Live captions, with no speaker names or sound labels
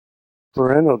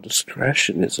Parental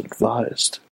discretion is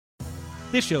advised.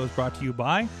 This show is brought to you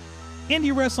by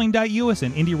IndieWrestling.us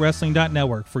and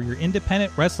IndieWrestling.network for your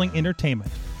independent wrestling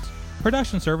entertainment.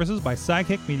 Production services by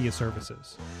Sidekick Media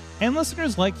Services. And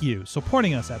listeners like you,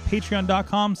 supporting us at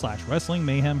patreon.com/Wrestling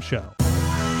Mayhem Show.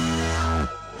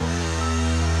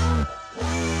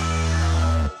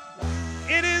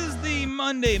 It is the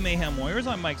Monday Mayhem Warriors.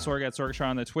 I'm Mike Sorg at Sorgatron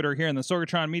on the Twitter here in the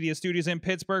Sorgatron Media Studios in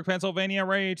Pittsburgh, Pennsylvania,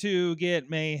 ready to get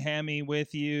mayhemmy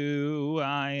with you.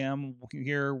 I am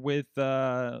here with,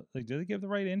 did they give the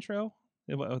right intro?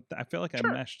 I feel like I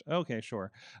meshed. Okay,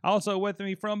 sure. Also with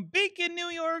me from Beacon, New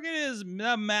York, it is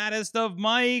the maddest of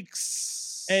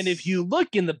Mikes. And if you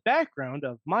look in the background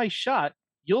of my shot,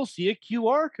 you'll see a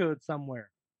QR code somewhere.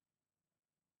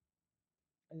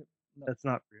 That's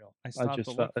not real. I stopped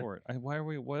to look for it. Why are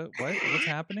we? What's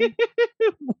happening?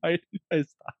 Why did I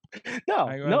stop?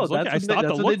 No,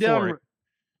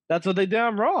 that's what they did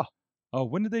on Raw. Oh,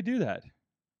 when did they do that?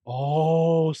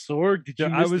 Oh, Sorg, did you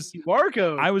miss the QR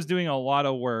code? I was doing a lot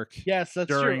of work. Yes, that's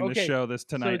during true. the show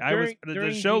tonight. So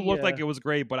the show looked like it was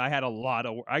great, but I had a lot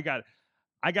of. I got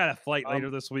a flight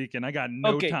later this week, and I got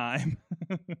no time.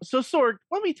 So Sorg,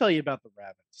 let me tell you about the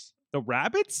rabbits. The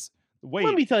rabbits? Wait,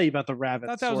 let me tell you about the rabbits.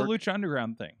 I thought that was a Lucha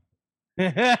Underground thing.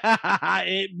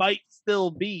 It might still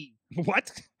be.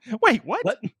 What? Wait,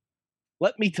 what?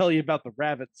 Let me tell you about the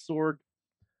rabbits, Sorg.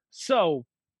 So,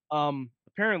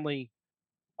 apparently,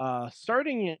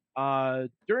 starting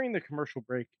during the commercial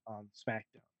break on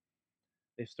SmackDown,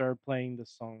 they started playing this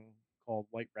song called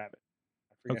White Rabbit.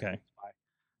 I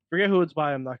forget who it's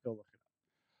by. I'm not gonna look it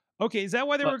up. Okay, is that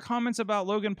why there were comments about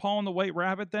Logan Paul and the White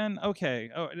Rabbit then?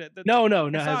 Okay. Oh, no.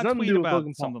 It has nothing to do with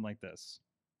Logan Paul. Something like this.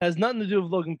 Has nothing to do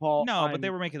with Logan Paul. No, but they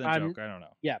were making a joke. I don't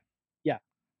know. Yeah.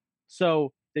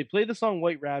 So they play the song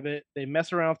White Rabbit. They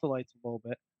mess around with the lights a little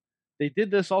bit. They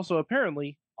did this also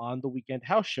apparently on the weekend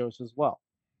house shows as well.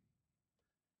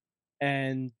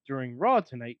 And during Raw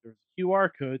tonight, there was a QR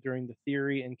code during the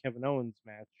Theory and Kevin Owens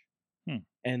match.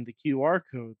 And the QR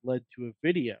code led to a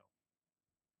video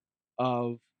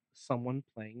of someone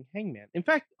playing Hangman. In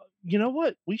fact, you know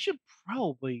what? We should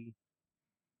probably...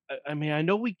 I mean, I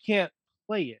know we can't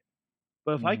play it,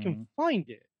 but if I can find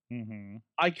it,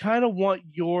 I kind of want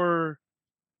your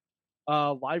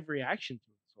live reaction to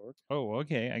it, Sorg. Oh,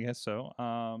 okay. I guess so.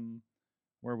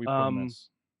 Where are we putting this?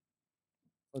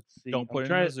 Let's see. Don't put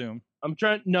it in the Zoom. I'm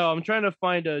trying to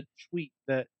find a tweet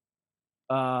that.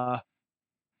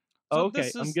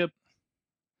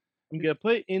 I'm gonna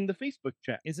put it in the Facebook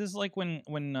chat. Is this like when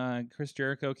Chris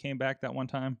Jericho came back that one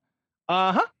time?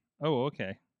 Oh,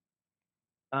 okay.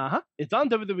 It's on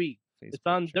WWE. Facebook it's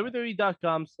on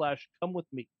WWE.com/come with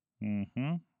me.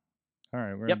 All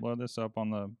right, we're gonna load this up on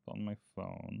my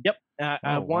phone. Yep.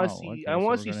 I want to see. I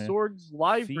want to see Sorg's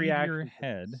live reaction. Your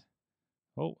head.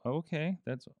 Oh, okay.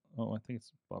 I think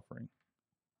it's buffering,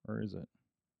 or is it? Is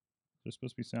there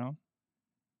supposed to be sound?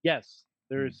 Yes,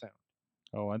 there is sound.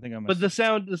 Oh, I think I'm. But the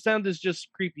sound is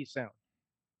just creepy sound.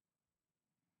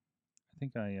 I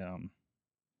think I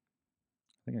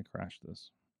crashed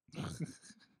this.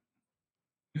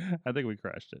 I think we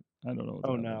crashed it. I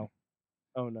don't know.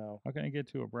 Oh no. How can I get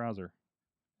to a browser?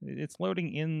 It's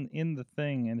loading in the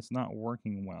thing and it's not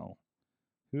working well.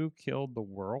 Who killed the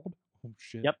world? Oh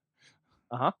shit. Yep.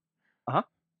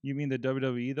 You mean the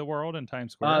WWE the world in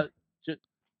Times Square?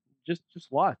 Just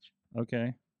watch.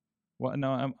 Okay. Well,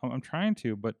 no, I'm trying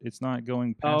to, but it's not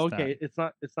going past that. Oh, okay. It's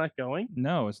not going?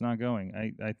 No, it's not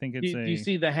going. I think it's do you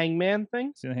see the Hangman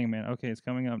thing? See the Hangman. Okay, it's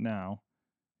coming up now.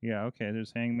 Yeah, okay,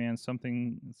 there's Hangman,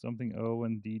 something O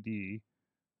and DD.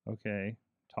 Okay.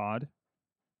 Todd?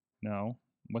 No.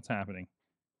 What's happening?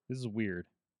 This is weird.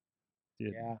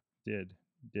 Did. You did.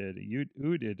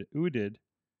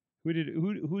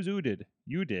 Who's Oodid?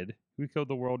 You did. Who killed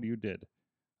the world? You did.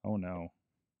 Oh no.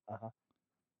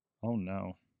 Oh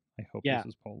no. I hope this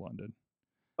is Paul London.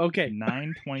 Okay.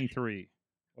 9:23.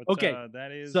 Okay.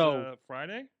 That is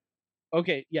Friday?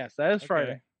 Okay, yes, that is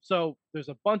Friday. Okay. So there's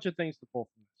a bunch of things to pull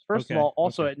from this. First of all,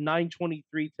 also at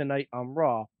 9:23 tonight on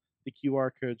Raw, the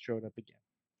QR code showed up again.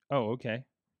 Oh, okay.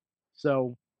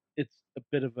 So it's a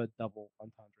bit of a double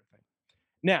entendre thing.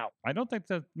 Now, I don't think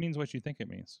that means what you think it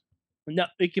means. No,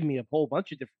 it can mean a whole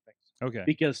bunch of different things. Okay.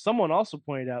 Because someone also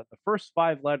pointed out the first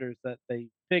 5 letters that they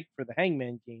picked for the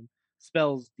Hangman game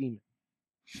spells demon.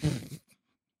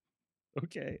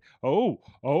 Okay.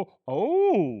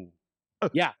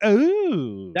 Yeah.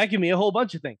 Oh. That can mean a whole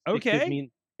bunch of things. Okay.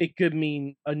 It could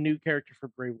mean a new character for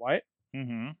Bray Wyatt.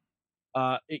 Mm-hmm.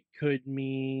 It could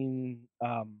mean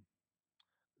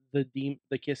the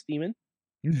Kiss Demon.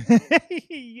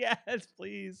 Yes,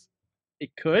 please.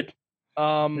 It could.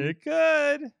 It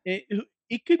could.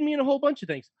 It could mean a whole bunch of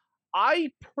things.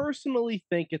 I personally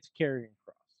think it's Karrion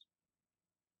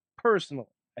Kross.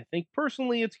 I think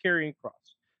personally it's Karrion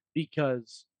Kross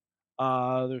because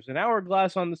there's an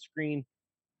hourglass on the screen.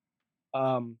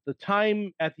 The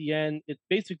time at the end,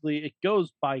 it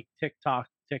goes by tick tock,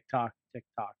 tick tock, tick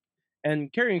tock.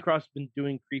 And Karrion Kross has been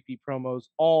doing creepy promos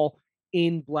all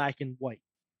in black and white.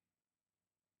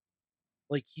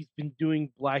 Like he's been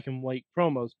doing black and white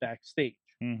promos backstage.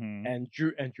 Mm-hmm. And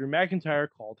Drew McIntyre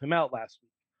called him out last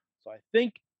week. So I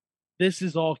think this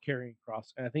is all Karrion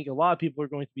Kross, and I think a lot of people are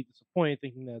going to be disappointed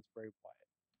thinking that it's Bray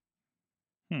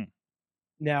Wyatt.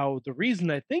 Now, the reason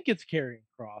I think it's Karrion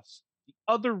Kross, the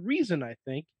other reason I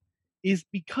think, is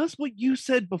because what you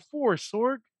said before,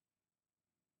 Sorg.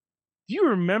 Do you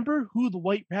remember who the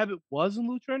White Rabbit was in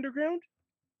Lucha Underground?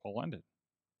 Paul London.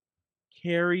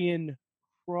 Karrion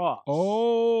Kross.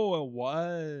 Oh, it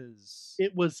was.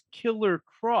 It was Killer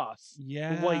Kross.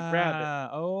 Yeah. The White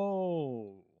Rabbit.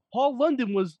 Oh. Paul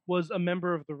London was a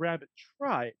member of the Rabbit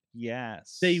Tribe.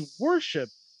 Yes. They worship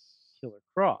Killer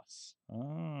Kross.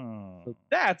 Oh. So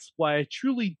that's why I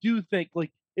truly do think,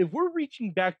 like, if we're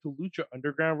reaching back to Lucha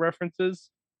Underground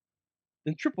references,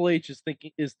 then Triple H is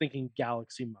thinking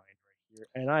Galaxy Mind right here,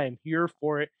 and I am here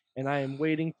for it, and I am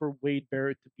waiting for Wade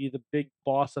Barrett to be the big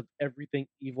boss of everything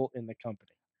evil in the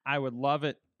company. I would love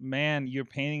it, man. You're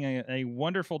painting a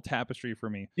wonderful tapestry for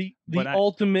me. The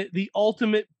ultimate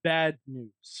bad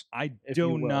news. I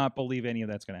do not believe any of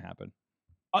that's going to happen.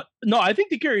 No, I think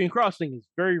the Karrion Kross thing is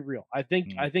very real. I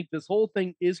think this whole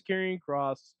thing is Karrion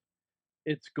Kross.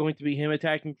 It's going to be him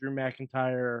attacking Drew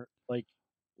McIntyre. Like,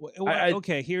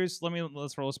 okay,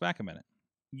 let's roll this back a minute.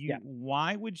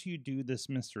 Why would you do this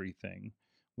mystery thing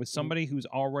with somebody who's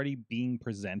already being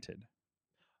presented?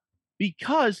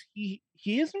 Because he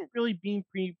isn't really being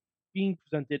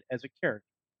presented as a character.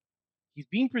 He's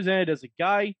being presented as a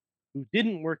guy who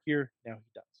didn't work here. Now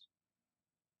he does.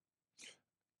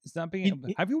 It's not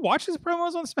being. Have you watched his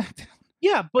promos on SmackDown?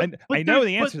 Yeah, but I know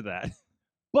the answer to that.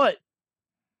 But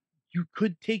you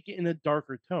could take it in a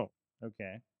darker tone.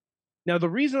 Okay. Now, the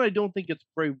reason I don't think it's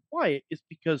Bray Wyatt is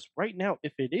because right now,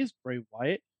 if it is Bray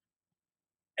Wyatt,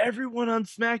 everyone on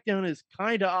SmackDown is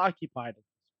kind of occupied at this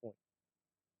point.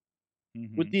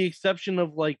 Mm-hmm. With the exception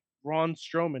of, like, Braun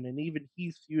Strowman, and even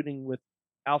he's feuding with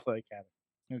Alpha Academy.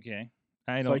 Okay.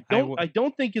 I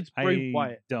don't think it's Bray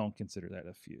Wyatt. I don't consider that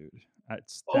a feud.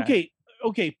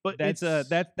 Okay, but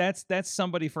that's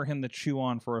somebody for him to chew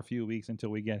on for a few weeks until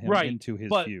we get him into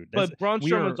his feud. But Braun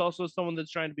Strowman's also someone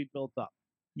that's trying to be built up.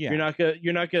 Yeah,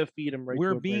 you're not gonna feed him right.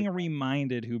 We're being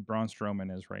reminded who Braun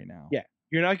Strowman is right now. Yeah,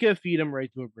 you're not gonna feed him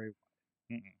right to a Bray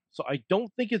Wyatt. So I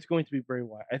don't think it's going to be Bray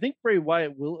Wyatt. I think Bray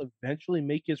Wyatt will eventually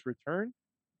make his return,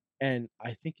 and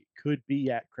I think it could be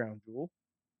at Crown Jewel.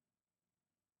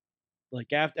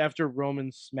 Like after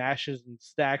Roman smashes and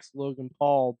stacks Logan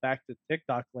Paul back to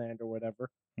TikTok land or whatever,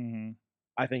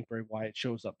 I think Bray Wyatt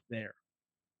shows up there.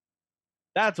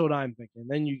 That's what I'm thinking.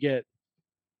 Then you get,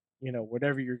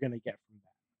 whatever you're gonna get from that.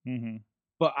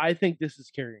 But I think this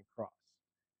is Karrion Kross,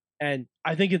 and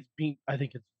I think it's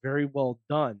very well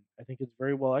done. I think it's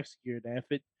very well executed, and if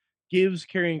it gives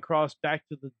Karrion Kross back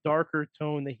to the darker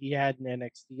tone that he had in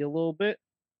NXT a little bit,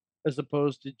 as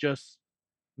opposed to just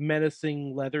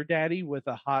menacing leather daddy with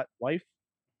a hot wife.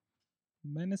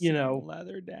 Menacing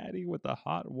leather daddy with a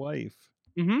hot wife.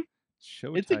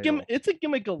 Show it's title. It's a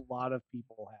gimmick a lot of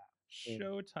people have.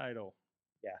 Show title.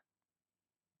 Yeah.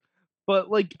 But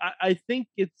like I think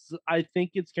it's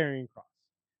Karrion Kross.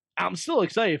 I'm still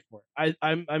excited for it.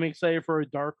 I'm excited for a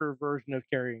darker version of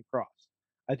Karrion Kross.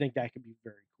 I think that could be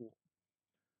very cool.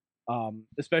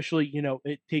 Especially,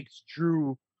 it takes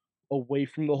Drew away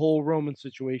from the whole Roman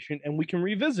situation, and we can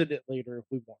revisit it later if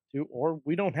we want to, or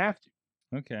we don't have to.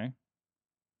 Okay.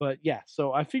 But yeah,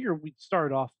 so I figure we'd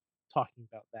start off talking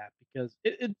about that because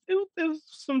it was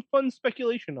some fun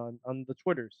speculation on the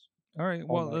Twitters. All right.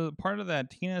 Well, part of that,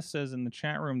 Tina says in the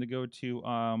chat room to go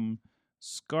to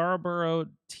Scarborough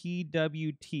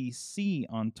TWTC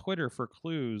on Twitter for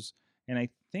clues, and I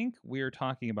think we're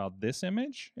talking about this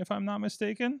image, if I'm not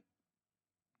mistaken.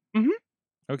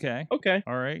 Okay.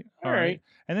 All right.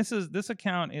 And this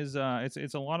account is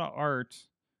it's a lot of art.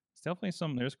 It's definitely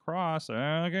there's Cross.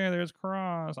 Okay, there's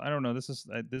Cross. I don't know. This is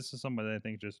somebody that I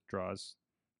think just draws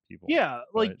people. Yeah,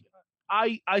 like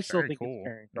I still think cool. It's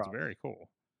Karrion Kross. It's very cool.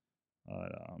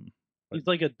 He's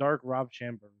like a dark Rob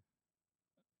Schamberg.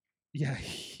 Yeah,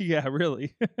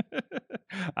 really.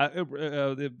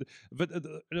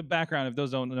 The background, if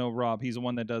those don't know Rob, he's the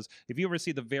one that does. If you ever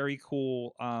see the very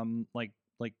cool like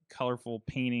like colorful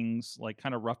paintings, like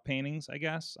kind of rough paintings, I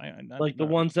guess. Like the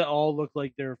ones that all look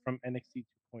like they're from NXT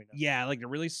 2.0. Yeah, like they're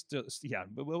really yeah,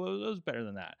 but it was better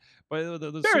than that. But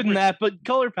better than that, but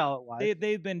color palette wise,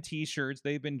 they've been T-shirts,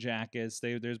 they've been jackets,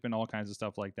 there's been all kinds of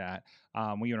stuff like that.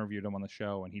 We interviewed him on the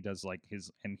show, and he does like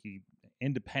he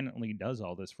independently does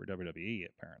all this for WWE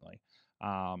apparently.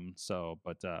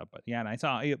 But yeah, and I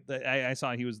saw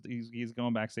he's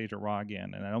going backstage at Raw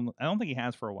again, and I don't think he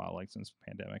has for a while, like since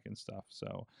pandemic and stuff.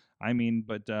 So I mean,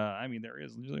 there's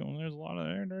a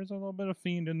little bit of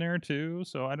Fiend in there too.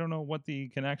 So I don't know what the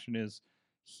connection is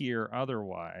here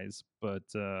otherwise, but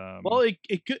well,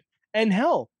 it could, and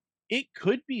hell, it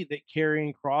could be that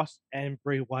Karrion Kross and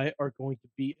Bray Wyatt are going to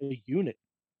be a unit.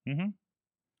 Mm-hmm.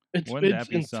 It's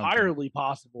entirely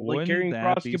possible. Like Karrion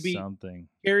Kross could be something.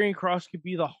 Karrion Kross could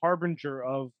be the harbinger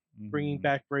of bringing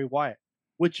back Bray Wyatt,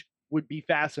 which would be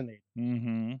fascinating.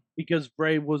 Mm-hmm. Because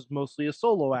Bray was mostly a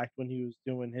solo act when he was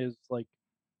doing his like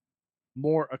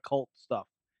more occult stuff,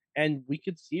 and we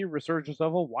could see a resurgence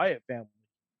of a Wyatt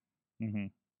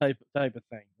family type of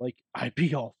thing. Like I'd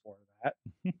be all for that.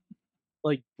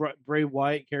 Like Bray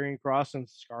Wyatt, Karrion Kross, and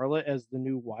Scarlett as the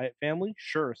new Wyatt family.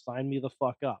 Sure, sign me the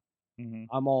fuck up.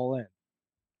 I'm all in.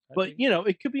 But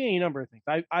it could be any number of things.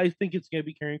 I think it's gonna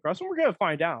be Karrion Kross, and we're gonna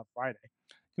find out on Friday.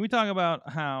 Can we talk about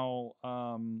how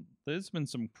there's been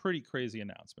some pretty crazy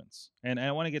announcements, and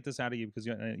I want to get this out of you because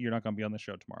you're not going to be on the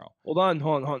show tomorrow. Hold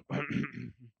on.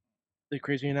 The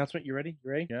crazy announcement. You ready?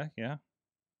 Yeah.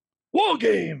 War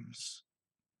Games.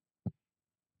 I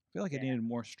feel like I needed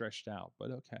more stretched out,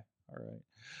 but okay. All right.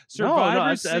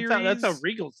 Survivor Series. That's how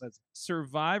Regal says it.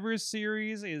 Survivor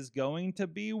Series is going to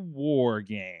be War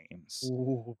Games.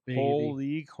 Ooh, baby.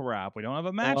 Holy crap! We don't have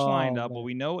a match lined up, but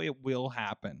we know it will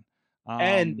happen.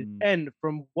 And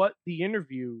from what the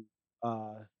interview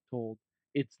told,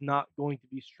 it's not going to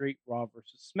be straight Raw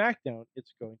versus SmackDown.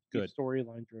 It's going to be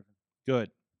storyline driven.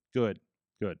 Good.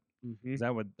 Mm-hmm.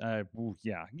 That would,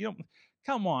 yeah.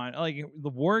 Come on. Like the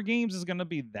War Games is going to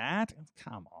be that.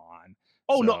 Come on.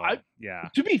 Oh no! Yeah.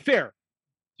 To be fair,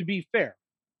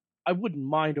 I wouldn't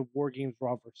mind a War Games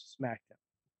Raw versus SmackDown.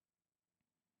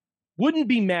 Wouldn't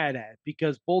be mad at it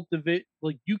because both of it,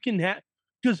 like you can have,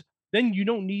 because then you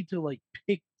don't need to like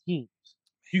pick teams.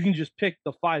 You can just pick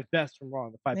the 5 best from Raw,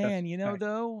 the 5 best. Man, you know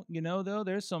though,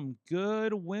 there's some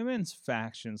good women's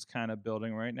factions kind of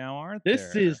building right now, aren't there?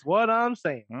 This is what I'm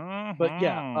saying. But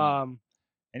yeah,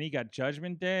 and you got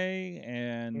Judgment Day,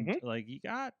 and like you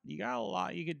got a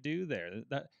lot you could do there.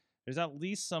 There's at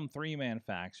least some 3-man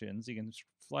factions. You can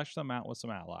flesh them out with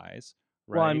some allies.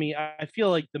 Right? Well, I mean, I feel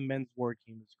like the men's war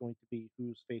game is going to be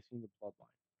who's facing the Bloodline.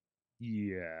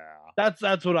 Yeah,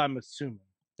 that's what I'm assuming.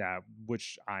 That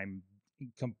which I'm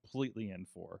completely in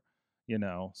for.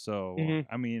 So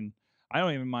I mean, I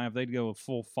don't even mind if they'd go a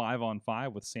full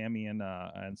 5-on-5 with Sammy and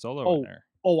Solo in there.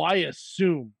 Oh, I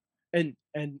assume, and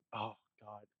oh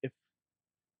god,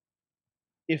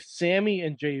 if Sammy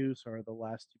and Jey Uso are the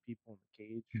last 2 people in the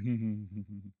cage,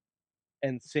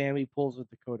 and Sammy pulls with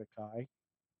Dakota Kai,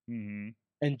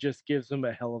 and just gives him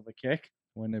a hell of a kick,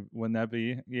 wouldn't that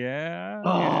be? Yeah.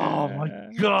 Oh my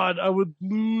god, I would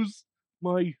lose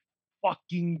my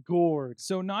fucking gourd.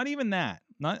 So not even that.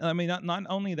 Not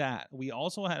only that. We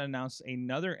also had announced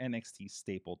another NXT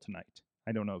staple tonight.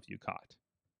 I don't know if you caught.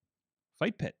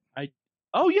 Fight Pit.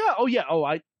 Oh yeah.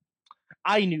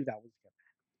 I knew that was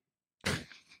gonna happen.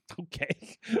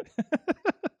 Okay.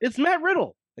 It's Matt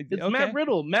Riddle. Okay. Matt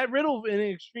Riddle. Matt Riddle in an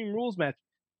Extreme Rules match.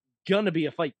 Gonna be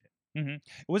a Fight Pit.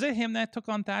 Was it him that took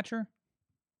on Thatcher?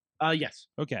 Yes.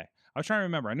 Okay. I was trying to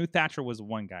remember. I knew Thatcher was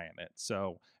one guy in it.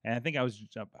 So, and I think I was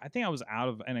out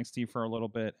of NXT for a little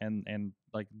bit and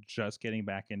like just getting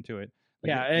back into it.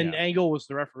 Like, Angle was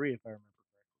the referee, if I remember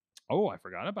correctly. Oh, I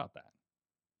forgot about that.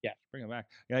 Yeah, bring it back.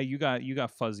 Yeah, you got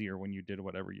fuzzier when you did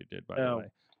whatever you did. By the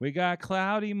way, we got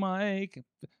Cloudy Mike,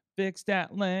 fix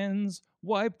that lens,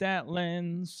 wipe that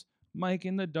lens, Mike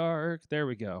in the dark. There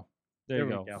we go. There you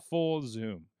go. Full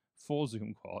zoom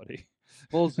quality.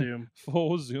 Full zoom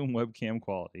webcam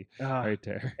quality right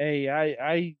there. Hey,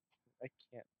 I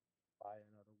can't buy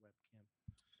another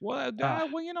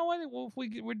webcam. Well, you know what? Well,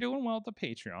 if we're doing well at the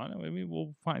Patreon, maybe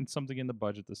we'll find something in the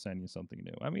budget to send you something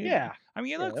new. I mean,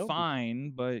 you look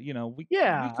fine, but we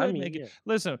could make it.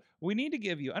 Listen, we need to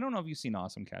give you. I don't know if you've seen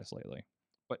Awesome Cast lately,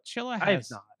 but Chilla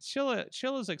has not.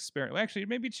 Chilla's experiment. Actually,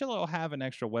 maybe Chilla will have an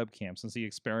extra webcam since he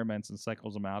experiments and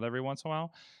cycles them out every once in a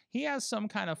while. He has some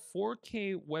kind of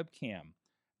 4K webcam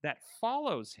that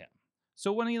follows him.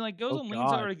 So when he goes and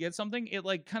leans over to get something,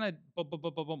 it kind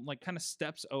of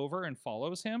steps over and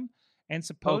follows him. And Oh, that's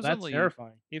supposedly,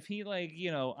 terrifying. if he like,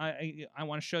 I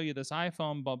want to show you this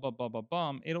iPhone, blah blah blah blah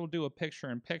blah, it'll do a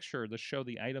picture-in-picture to show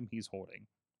the item he's holding.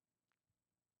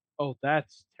 Oh,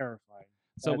 that's terrifying.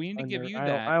 So we need to give you I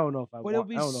that. don't know if I But want. it'll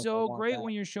be I don't know if I so want great that.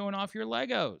 when you're showing off your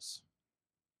Legos.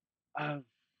 I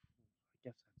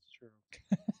guess that's true.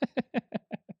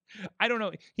 I don't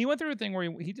know. He went through a thing where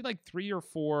he did like 3 or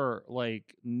 4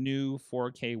 like new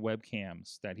 4K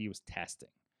webcams that he was testing,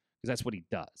 because that's what he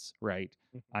does, right?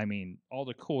 Mhm. I mean, all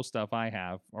the cool stuff I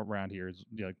have around here is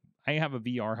like I have a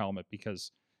VR helmet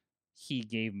because he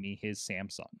gave me his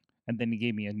Samsung, and then he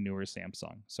gave me a newer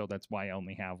Samsung, so that's why I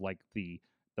only have like the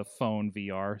phone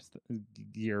VR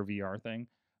Gear VR thing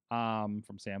from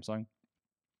Samsung.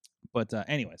 But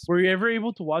anyways, Were you ever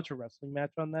able to watch a wrestling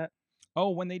match on that?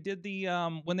 oh, when they did the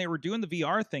when they were doing the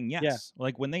VR thing, yes. Yeah.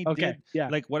 Like when they Okay, did yeah.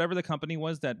 like whatever the company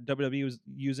was that WWE was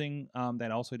using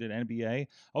that also did NBA.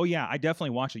 Oh yeah, I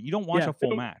definitely watched it. You don't watch Yeah, a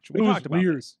full it- match. it We was talked about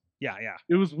weird. this. Yeah, yeah.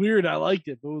 It was weird. I liked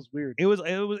it, but it was weird. It was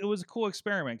a cool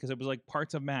experiment because it was like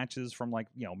parts of matches from like,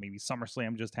 maybe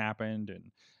SummerSlam just happened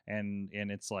and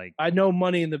it's like, I know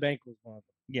Money in the Bank was one of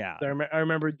them. yeah. I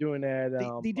remember doing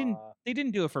that. They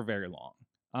didn't do it for very long.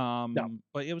 No.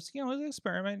 But it was, it was an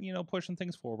experiment, pushing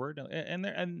things forward, and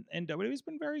WWE's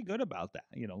been very good about that.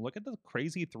 Look at the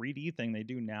crazy 3D thing they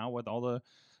do now with all the,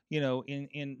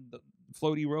 in the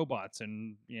floaty robots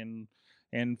and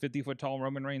 50-foot tall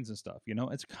Roman Reigns and stuff.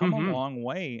 It's come a long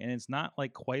way, and it's not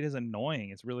like quite as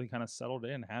annoying. It's really kind of settled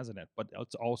in, hasn't it? But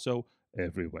it's also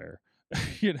everywhere.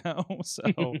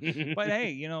 So but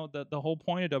hey, the whole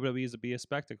point of WWE is to be a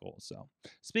spectacle. So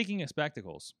speaking of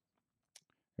spectacles,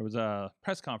 there was a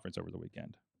press conference over the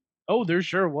weekend. Oh, there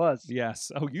sure was.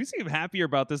 Yes. Oh, you seem happier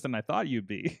about this than I thought you'd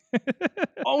be.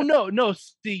 Oh no,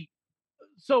 see.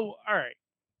 So all right.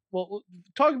 Well,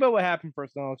 talk about what happened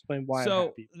first, and I'll explain why I'm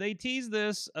happy. They teased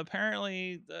this.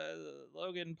 Apparently,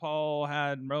 Logan Paul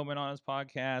had Roman on his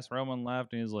podcast. Roman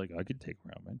left, and he's like, I could take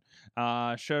Roman.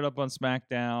 Showed up on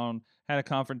SmackDown, had a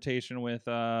confrontation with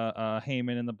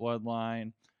Heyman in the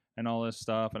Bloodline, and all this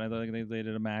stuff. And I think they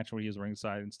did a match where he was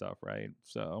ringside and stuff, right?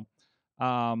 So,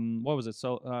 what was it?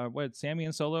 So, what, Sammy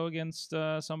and Solo against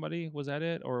somebody? Was that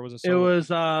it, or was it? Solo? It was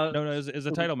no, it was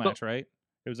a title match, right?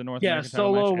 It was a North American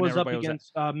title Solo match, was up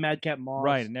against Madcap Moss,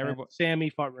 right? And everybody,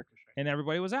 Sammy fought Ricochet, and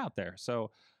everybody was out there.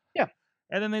 So, yeah.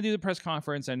 And then they do the press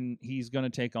conference, and he's going to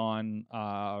take on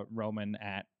Roman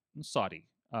at Saudi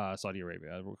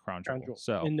Arabia, Crown Jewel.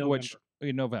 So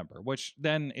in November, which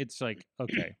then it's like,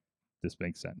 okay, this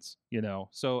makes sense,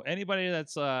 So anybody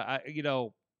that's I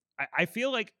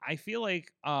feel like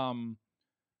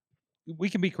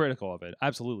we can be critical of it.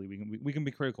 Absolutely, we can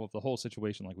be critical of the whole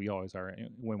situation, like we always are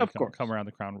when we come around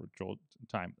the Crown Jewel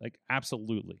time. Like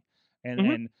absolutely,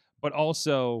 and but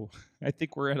also I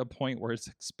think we're at a point where it's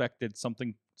expected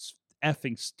something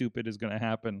effing stupid is going to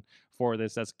happen for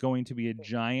this. That's going to be a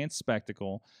giant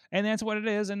spectacle, and that's what it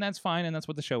is, and that's fine, and that's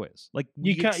what the show is. Like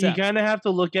you kind of have to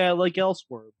look at it like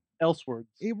Elseworlds.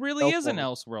 It really is an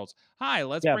Elseworlds. Hi,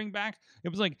 let's bring back. It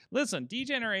was like, listen,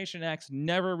 D-Generation X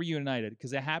never reunited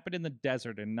because it happened in the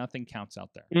desert and nothing counts out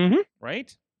there,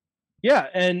 right? Yeah,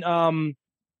 and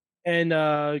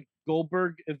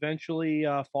Goldberg eventually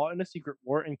fought in a secret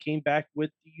war and came back with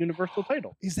the Universal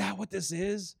title. Is that what this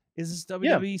is? Is this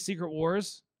WWE Secret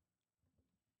Wars?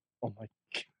 Oh my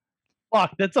God!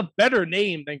 Fuck, that's a better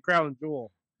name than Crown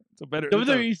Jewel. It's a better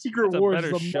WWE Secret Wars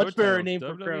is a much better name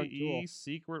for Crown Jewel. WWE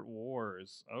Secret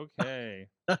Wars. Okay.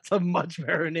 That's a much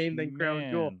better name than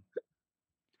Crown Jewel.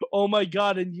 Oh my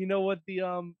God! And you know what the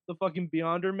fucking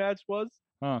Beyonder match was?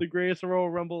 Huh. The greatest Royal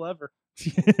Rumble ever.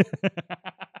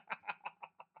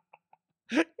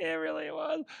 It really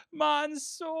was.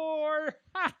 Mansoor.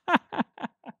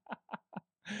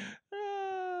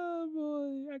 Oh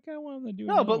boy, I kind of want him to do.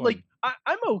 No, but like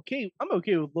I'm okay. I'm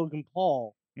okay with Logan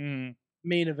Paul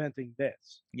main eventing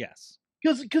this. Yes,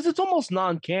 because it's almost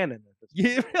non-canon.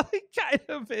 Yeah, it really kind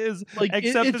of is. Like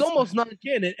it's almost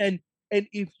non-canon, and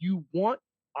if you want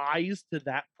eyes to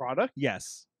that product,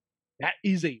 yes, that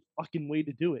is a fucking way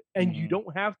to do it, and you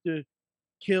don't have to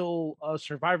kill a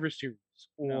Survivor Series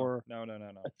or no,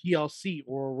 a TLC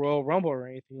or a Royal Rumble or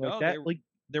anything like that. Like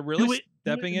they're really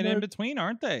stepping it in between,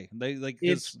 aren't they? They like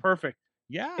it's perfect.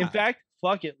 Yeah. In fact,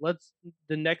 fuck it. Let's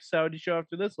the next Saudi show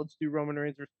after this. Let's do Roman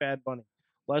Reigns versus Bad Bunny.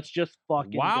 Let's just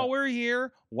fucking while we're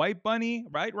here, White Bunny,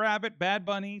 White Rabbit, Bad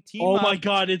Bunny, team up. Oh my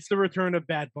God, it's the return of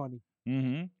Bad Bunny.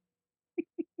 Mm-hmm.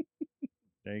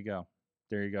 There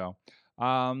you go.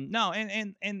 No,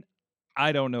 and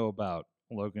I don't know about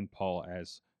Logan Paul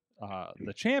as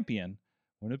the champion.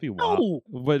 Wouldn't it be wild? No,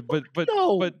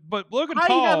 But Logan I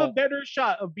Paul have a better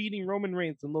shot of beating Roman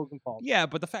Reigns than Logan Paul. Yeah,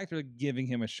 but the fact they're giving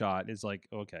him a shot is like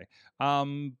okay.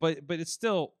 But it's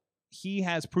still he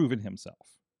has proven himself.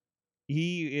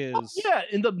 He is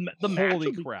in the match holy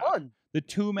will be crap. fun. The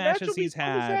two matches he's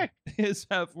had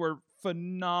were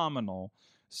phenomenal.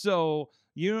 So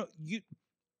you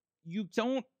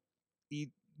don't.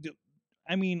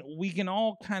 I mean, we can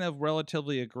all kind of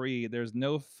relatively agree there's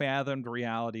no fathomed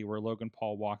reality where Logan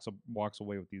Paul walks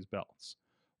away with these belts.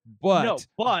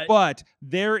 But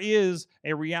there is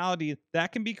a reality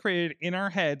that can be created in our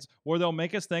heads where they'll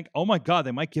make us think, "Oh my God,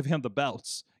 they might give him the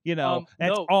belts." You know,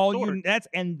 that's all Sword.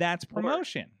 That's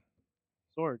promotion.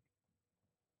 Sword.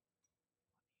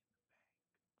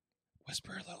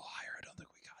 Whisper a little higher. I don't think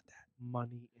we got that.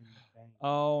 Money in the Bank.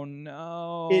 Oh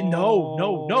no.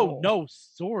 No,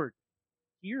 Sword.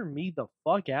 Hear me the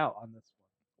fuck out on this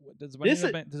one. Does Money in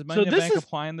the Bank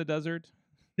apply in the desert?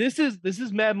 This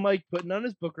is Mad Mike putting on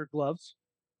his Booker gloves,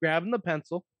 grabbing the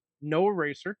pencil, no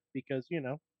eraser, because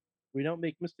we don't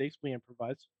make mistakes, we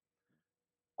improvise.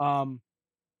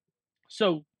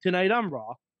 So tonight on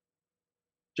Raw,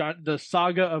 the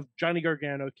saga of Johnny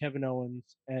Gargano, Kevin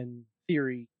Owens, and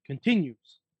Theory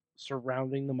continues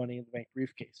surrounding the Money in the Bank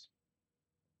briefcase.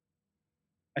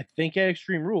 I think at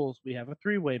Extreme Rules we have a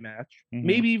 3-way match,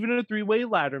 maybe even a 3-way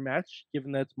ladder match,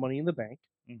 given that it's Money in the Bank.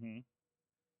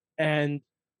 And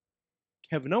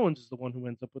Kevin Owens is the one who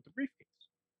ends up with the briefcase.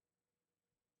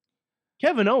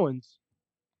 Kevin Owens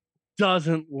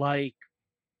doesn't like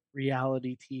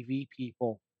reality TV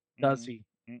people, does he?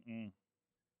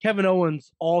 Kevin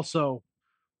Owens also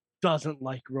doesn't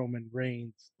like Roman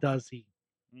Reigns, does he?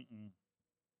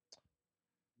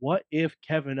 What if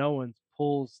Kevin Owens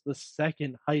pulls the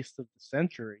second heist of the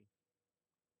century,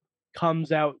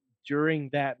 comes out during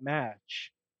that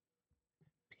match,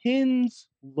 pins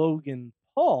Logan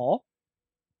Paul,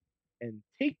 and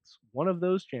takes one of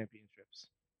those championships?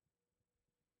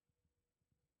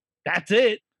 That's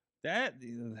it. That's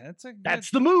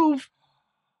the move.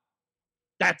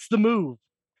 That's the move.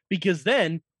 Because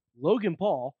then Logan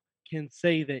Paul can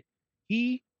say that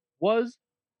he was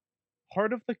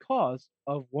part of the cause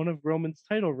of one of Roman's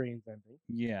title reigns ending.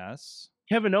 Yes.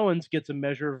 Kevin Owens gets a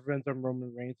measure of revenge on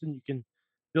Roman Reigns, and you can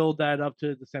build that up to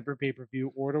the December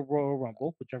pay-per-view or the Royal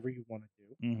Rumble, whichever you want to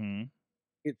do.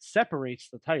 It separates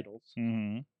the titles.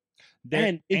 And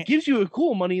it gives you a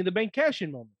cool Money in the Bank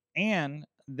cash-in moment. And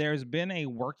there's been a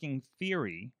working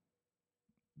theory,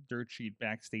 dirt sheet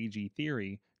backstagey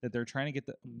theory, that they're trying to get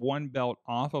the one belt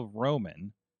off of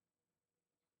Roman,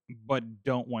 but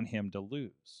don't want him to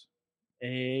lose.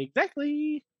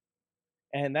 Exactly.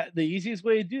 And that the easiest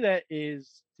way to do that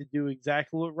is to do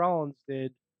exactly what Rollins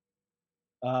did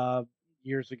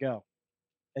years ago.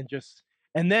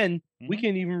 And then we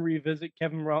can even revisit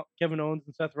Kevin Owens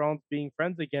and Seth Rollins being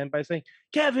friends again by saying,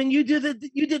 "Kevin, you did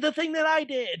the thing that I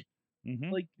did."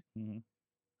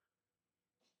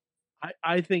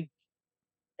 I think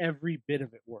every bit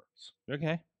of it works.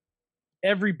 Okay.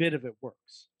 Every bit of it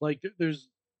works.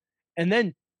 And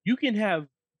then you can have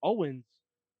Owens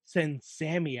send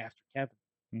Sammy after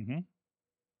Kevin.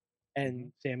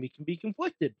 And Sammy can be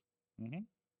conflicted.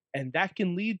 And that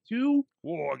can lead to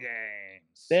War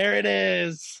Games. There it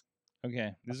is.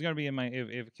 Okay, this is gonna be in my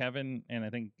if Kevin, and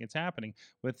I think it's happening.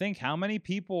 But think how many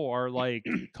people are like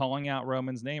calling out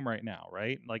Roman's name right now,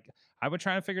 right? Like I've been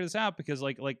trying to figure this out because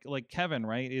like Kevin,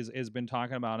 right, is been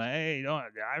talking about, hey,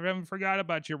 I haven't forgot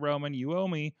about you, Roman. You owe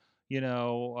me,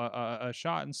 a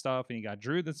shot and stuff. And you got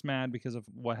Drew that's mad because of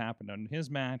what happened on his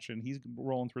match, and he's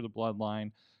rolling through the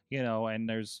bloodline, and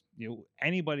there's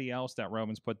anybody else that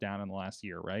Roman's put down in the last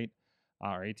year, right,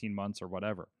 or 18 months or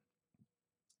whatever.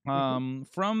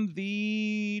 From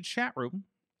the chat room,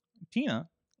 Tina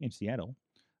in Seattle,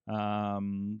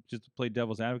 just to play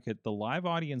devil's advocate, the live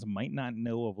audience might not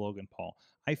know of Logan Paul.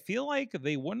 I feel like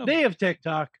they wouldn't have. They have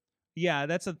TikTok. Yeah,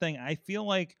 that's the thing. I feel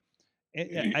like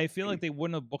they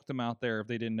wouldn't have booked him out there if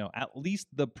they didn't know. At least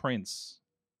the Prince.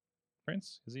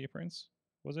 Prince? Is he a prince?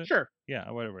 Was it? Sure. Yeah,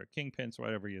 whatever. King Prince,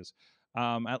 whatever he is.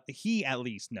 He at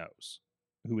least knows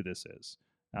who this is.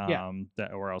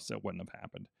 That or else it wouldn't have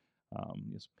happened.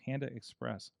 Yes, Panda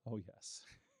Express. Oh yes.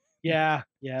 Yeah,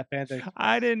 Panda Express.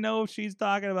 I didn't know if she's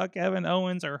talking about Kevin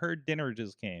Owens or her dinner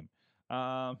just came.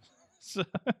 So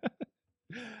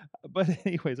but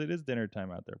anyways, it is dinner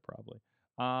time out there probably.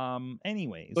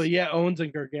 Anyways. But yeah, Owens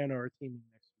and Gargano are teaming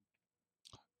next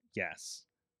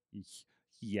week.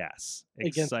 Yes.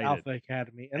 Against Alpha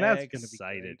Academy. And that's gonna be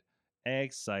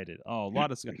excited. Oh, a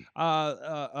lot of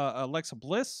Alexa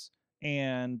Bliss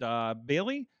and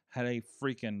Bailey had a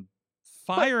freaking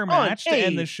fire match to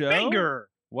end the show. Banger.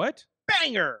 What?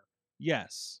 banger.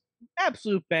 Yes.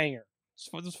 Absolute banger.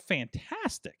 It was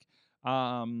fantastic.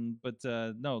 But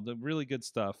no, the really good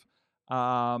stuff.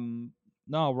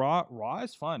 No, Raw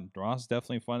is fun. Raw is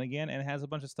definitely fun again, and it has a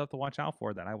bunch of stuff to watch out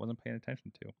for that I wasn't paying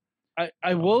attention to.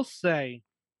 I will say,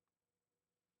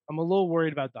 I'm a little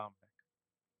worried about Dominic.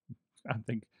 I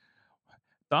think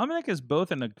Dominic is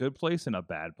both in a good place and a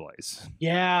bad place.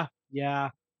 Yeah.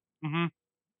 Because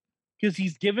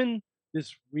he's given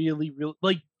this really,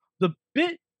 like the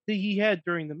bit that he had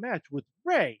during the match with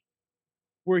Ray,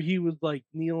 where he would like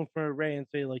kneel in front of Ray and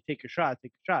say, like, take a shot.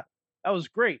 That was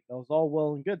great. That was all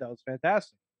well and good. That was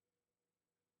fantastic.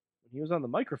 When he was on the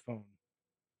microphone,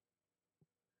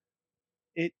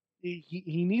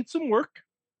 he needs some work.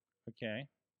 Okay.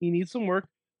 He needs some work.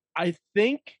 I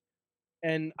think,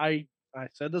 and I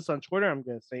said this on Twitter, I'm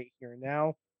going to say it here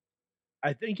now.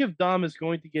 I think if Dom is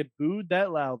going to get booed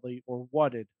that loudly or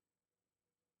whatted,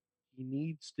 he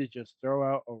needs to just throw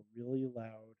out a really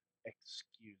loud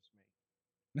 "excuse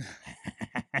me."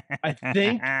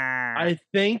 I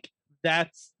think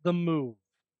that's the move.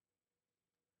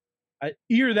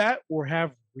 Either that or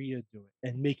have Rhea do it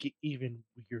and make it even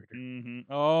weirder.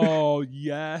 Mm-hmm. Oh,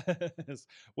 yes.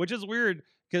 Which is weird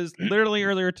because literally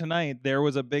earlier tonight there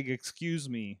was a big "excuse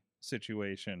me"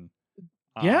 situation.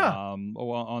 Yeah.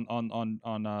 On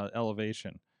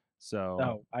Elevation. So.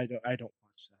 No, I don't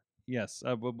watch that. Yes,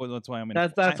 but that's why I'm.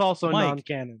 That's also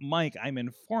non-canon. Mike, I'm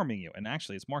informing you, and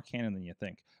actually, it's more canon than you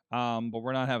think. But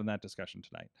we're not having that discussion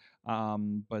tonight.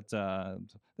 But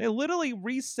they literally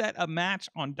reset a match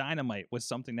on Dynamite with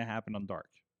something that happened on Dark.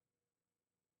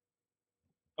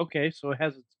 Okay, so it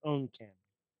has its own canon.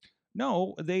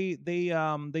 No, they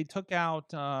took out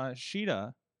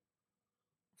Shida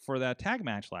for that tag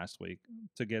match last week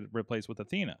to get replaced with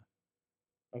Athena.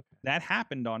 Okay, that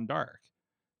happened on Dark.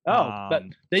 Oh, but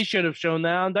they should have shown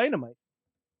that on Dynamite.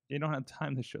 They don't have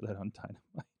time to show that on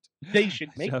Dynamite. They should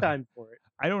make time for it.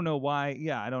 I don't know why.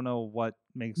 Yeah, I don't know what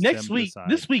makes next them week. decide.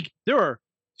 This week there are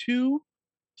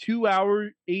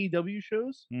 2-hour AEW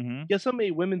shows. Mm-hmm. Guess how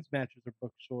many women's matches are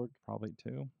booked, Sorg? Probably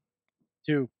 2.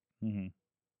 2. Mm-hmm.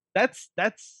 That's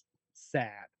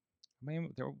sad. I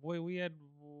mean, we had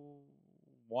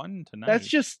 1 tonight.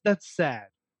 That's sad.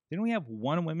 Didn't we have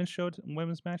 1 women's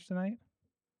match tonight?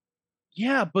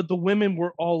 Yeah, but the women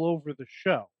were all over the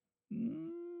show.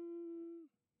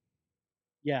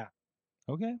 Yeah.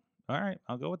 Okay. All right.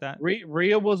 I'll go with that.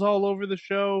 Rhea was all over the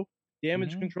show.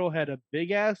 Damage Control had a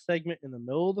big ass segment in the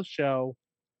middle of the show.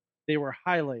 They were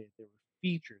highlighted. They were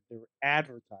featured. They were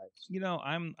advertised. You know,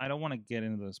 I don't want to get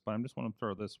into this, but I just want to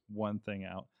throw this one thing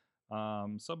out.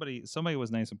 Somebody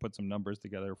was nice and put some numbers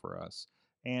together for us.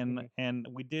 And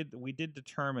we did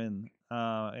determine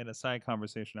in a side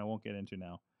conversation I won't get into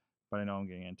now, but I know I'm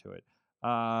getting into it.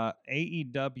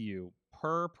 AEW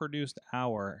per produced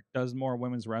hour does more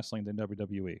women's wrestling than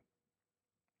WWE.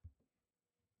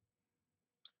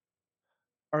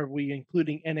 Are we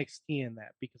including NXT in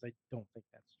that? Because I don't think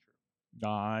that's true.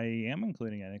 I am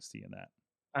including NXT in that.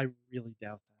 I really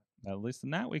doubt that. At least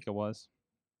in that week it was.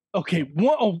 Okay,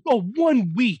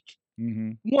 1 week.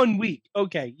 Mm-hmm. 1 week.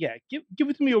 Okay, yeah. Give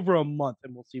it to me over a month,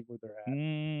 and we'll see where they're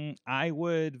at. I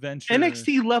would venture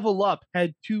NXT Level Up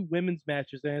had 2 women's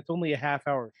matches, and it's only a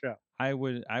half-hour show. I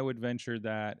would venture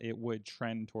that it would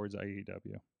trend towards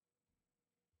AEW.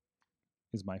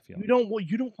 Is my feeling. You don't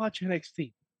watch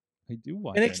NXT. I do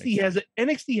watch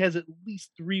NXT has at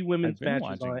least 3 women's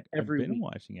matches on it every week. I've been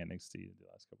watching NXT the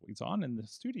last couple weeks on in the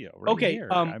studio. Okay. Here.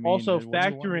 Also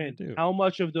factor in how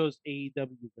much of those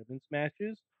AEW women's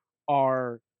matches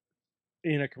are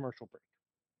in a commercial break.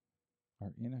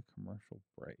 Are in a commercial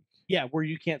break. Yeah, where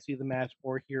you can't see the match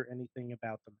or hear anything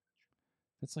about the match.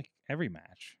 That's like every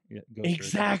match.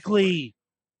 Exactly.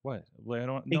 What? I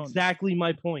don't know. Exactly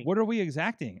my point. What are we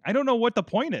exacting? I don't know what the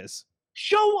point is.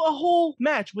 Show a whole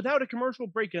match without a commercial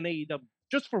break on AEW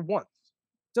just for once.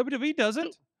 WWE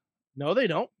doesn't. No, they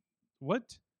don't. What?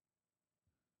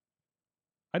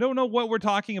 I don't know what we're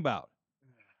talking about.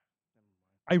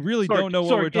 I really don't know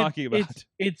what we're talking about.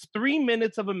 It's 3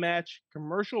 minutes of a match,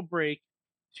 commercial break,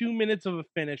 2 minutes of a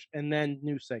finish, and then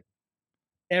new segment.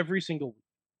 Every single week.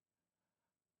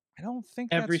 I don't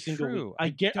think that's true.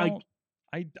 I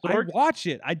watch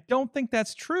it. I don't think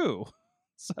that's true.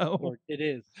 So it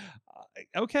is.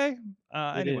 Okay.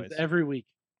 Anyways, every week.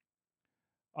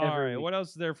 All right. What else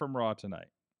is there from Raw tonight?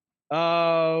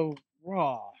 Raw.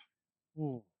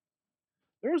 Ooh.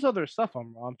 There was other stuff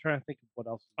on Raw. I'm trying to think of what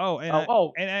else.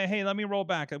 And hey, let me roll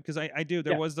back because I do.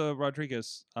 There was the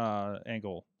Rodriguez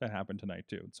angle that happened tonight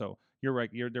too. So you're right.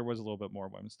 There was a little bit more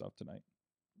women's stuff tonight.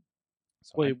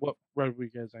 So Wait, what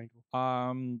Rodriguez angle?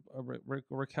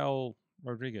 Raquel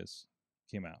Rodriguez.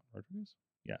 came out. Rodriguez?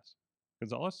 Yes.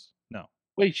 Gonzalez? No.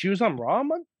 Wait, she was on Raw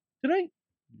tonight?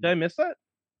 Did I miss that?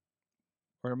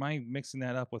 Or am I mixing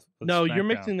that up with No, SmackDown? you're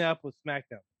mixing that up with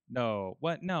SmackDown. No.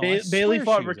 What? No. Bailey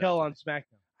fought Raquel on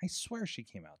SmackDown. I swear she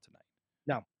came out tonight.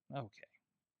 No. Okay.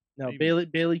 No, Maybe.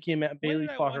 Bailey came out. When Bailey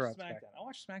did I fought her watch on SmackDown. I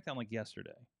watched SmackDown like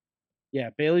yesterday. Yeah,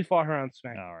 Bailey fought her on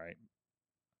SmackDown. All right.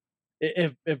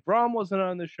 If Braun wasn't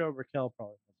on the show, Raquel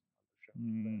probably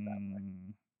wasn't on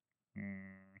the show.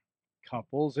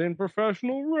 Couples in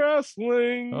professional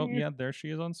wrestling. Oh, yeah, there she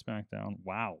is on SmackDown.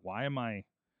 Wow. Why am I...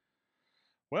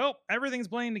 Well, everything's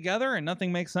playing together and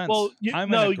nothing makes sense. Well,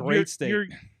 I'm in a great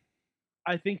state.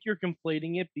 I think you're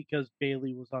conflating it because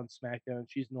Bailey was on SmackDown and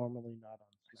she's normally not on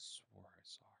SmackDown. I swore I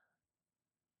saw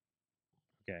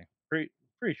her. Okay. Pretty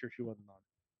sure she wasn't on.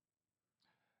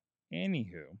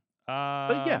 Anywho.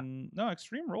 But yeah. No,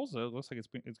 Extreme Rules, though, looks like it's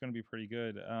going to be pretty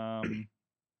good.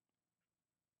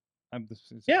 I'm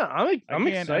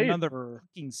excited. Another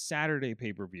fucking Saturday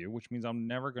pay-per-view, which means I'm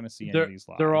never going to see any of these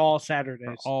live. They're all Saturdays.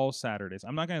 They're all Saturdays.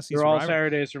 I'm not going to see They're Survivor. all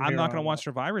Saturdays from I'm here not going to on watch out.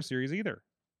 Survivor Series either.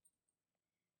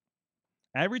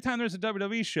 Every time there's a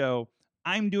WWE show,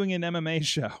 I'm doing an MMA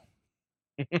show.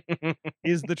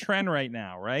 Is the trend right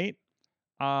now, right?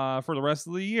 For the rest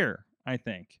of the year, I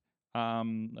think.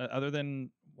 Other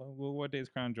than what day is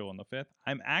Crown Jewel on the 5th?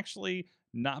 I'm actually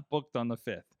not booked on the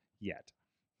 5th yet.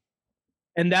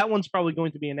 And that one's probably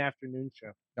going to be an afternoon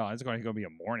show. No, it's going to be a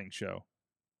morning show.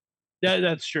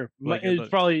 That's true. Like it's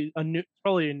probably a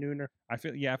nooner. I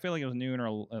feel like it was noon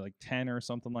or like 10 or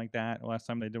something like that. Last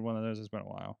time they did one of those, it's been a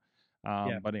while.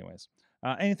 But anyways,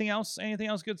 anything else? Anything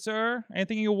else, good sir?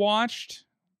 Anything you watched?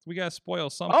 We gotta spoil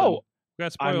something. Oh, we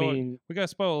gotta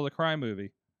spoil the crime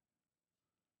movie.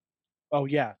 Oh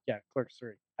yeah, Clerks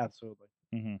 3, absolutely.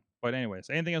 Mm-hmm. But anyways,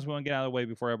 anything else we want to get out of the way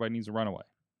before everybody needs to run away?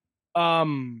 By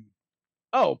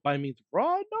means of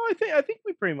Raw? No, I think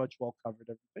we pretty much well covered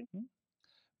everything.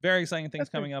 Very exciting things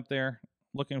coming up there.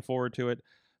 Looking forward to it.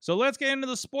 So let's get into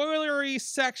the spoilery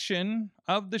section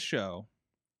of the show.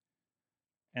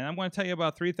 And I'm going to tell you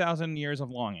about 3,000 Years of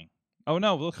Longing. Oh,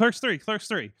 no, Clerks 3.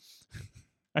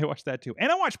 I watched that too.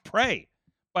 And I watched Prey,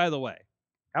 by the way.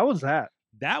 How was that?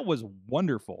 That was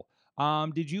wonderful.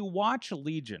 Did you watch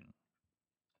Legion?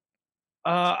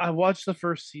 I watched the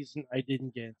first season. I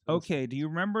didn't get into it. Okay, do you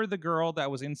remember the girl that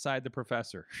was inside the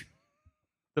professor?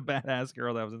 The badass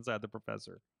girl that was inside the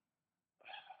professor.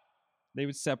 They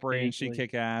would separate and she'd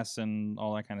kick ass and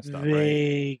all that kind of stuff.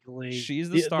 Vaguely. Right? She's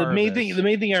the star. The main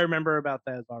thing I remember about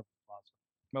that is Aubrey Plaza.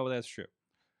 Oh, that's true.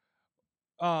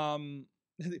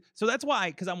 So that's why,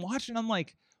 because I'm watching, I'm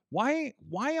like, why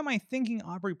am I thinking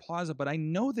Aubrey Plaza? But I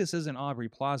know this isn't Aubrey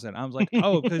Plaza. And I was like,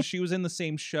 oh, because she was in the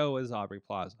same show as Aubrey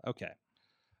Plaza. Okay.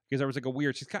 Because there was like a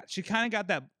weird, she kind of got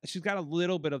that, she's got a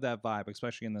little bit of that vibe,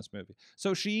 especially in this movie.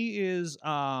 So she is,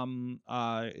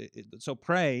 so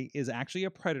Prey is actually a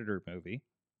Predator movie.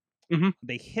 Mm-hmm.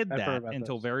 They hid that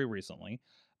until very recently.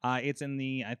 It's in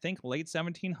the, I think, late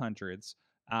 1700s.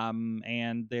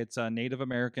 And it's a Native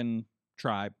American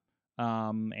tribe.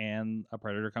 And a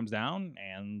predator comes down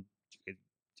and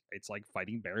it's like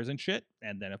fighting bears and shit.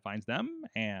 And then it finds them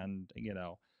and,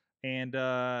 and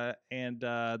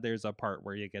there's a part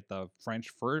where you get the French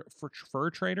fur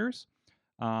traders.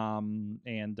 It's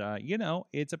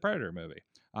a Predator movie.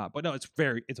 But no, it's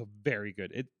a very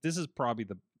good. This is probably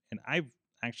and I've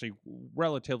actually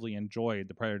relatively enjoyed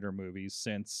the Predator movies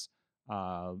since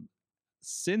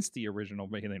the original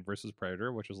Alien vs.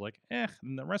 Predator, which was like, and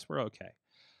the rest were okay.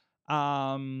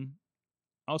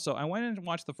 Also, I went and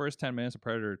watched the first 10 minutes of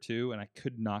Predator 2, and I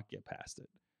could not get past it.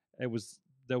 That was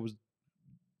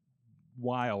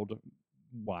wild.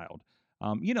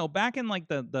 Back in like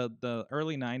the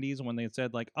early 90s when they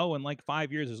said like, oh, in like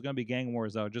 5 years there's going to be gang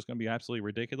wars that are just going to be absolutely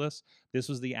ridiculous. This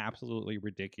was the absolutely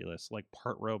ridiculous, like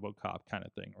part RoboCop kind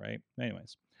of thing, right?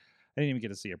 Anyways, I didn't even get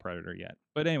to see a Predator yet.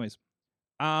 But anyways,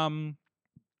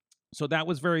 so that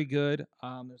was very good.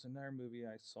 There's another movie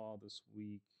I saw this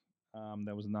week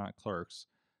that was not Clerks.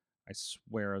 I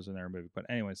swear it was another movie. But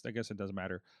anyways, I guess it doesn't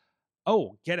matter.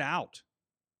 Oh, Get Out.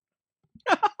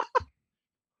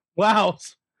 Wow.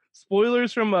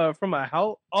 Spoilers from a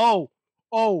how? Oh,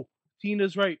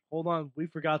 Tina's right. Hold on, we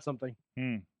forgot something.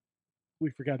 We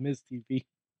forgot Ms. TV.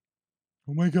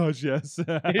 Oh my gosh, yes.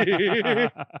 I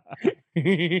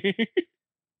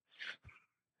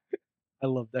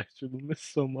love Dexter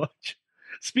Lumis so much.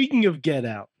 Speaking of Get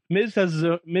Out, Miz had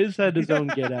his own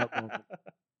Get Out moment.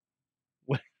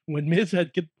 When Miz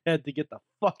had to get the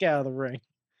fuck out of the ring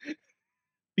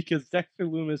because Dexter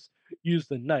Lumis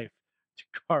used a knife to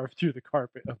carve through the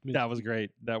carpet of Miz. That was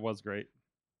great.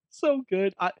 So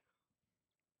good.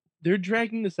 they're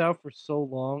dragging this out for so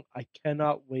long. I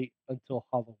cannot wait until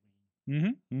Halloween.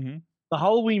 Mm-hmm. Mm-hmm. The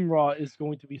Halloween Raw is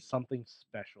going to be something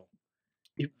special.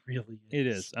 It really is. It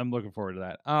is. I'm looking forward to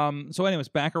that. So anyways,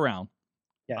 back around.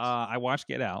 Yes. I watched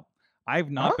Get Out.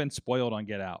 I've not been spoiled on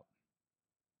Get Out.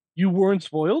 You weren't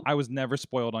spoiled? I was never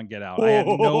spoiled on Get Out. I had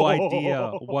no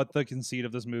idea what the conceit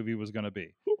of this movie was going to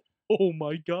be. Oh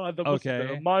my god, that must have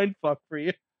been a mind fuck for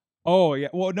you. Oh yeah.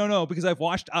 Well, no, because I've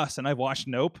watched Us and I've watched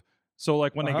Nope. So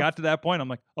like when they got to that point, I'm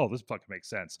like, oh, this fucking makes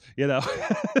sense, you know?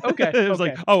 Okay. It was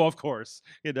like, oh, of course,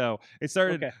 you know. It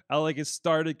started, Okay. It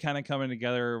started kind of coming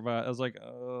together. But I was like,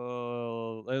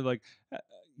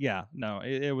 yeah, no,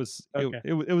 it was,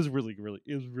 it was really, really,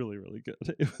 it was really, really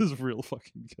good. It was real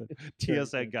fucking good.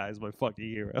 TSA guy is my fucking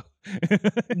hero.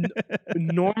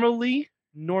 Normally,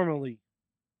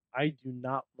 I do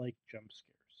not like jump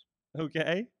scares.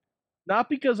 Okay. Not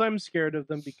because I'm scared of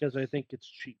them, because I think it's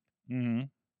cheap. Mm-hmm.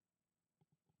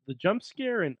 The jump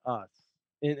scare in Us,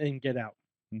 in Get Out,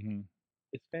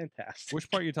 it's fantastic. Which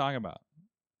part are you talking about?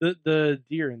 The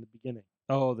deer in the beginning.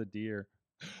 Oh, the deer.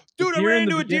 Dude, I ran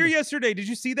into a deer yesterday. Did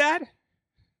you see that?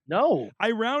 No.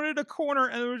 I rounded a corner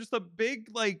and there was just a big,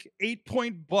 like,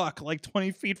 8-point buck, like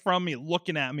 20 feet from me,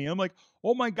 looking at me. I'm like,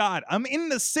 oh my God, I'm in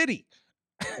the city.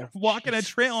 Walking a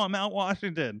trail on Mount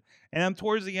Washington. And I'm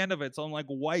towards the end of it. So I'm like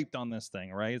wiped on this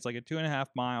thing, right? It's like a 2.5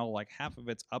 mile, like half of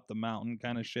it's up the mountain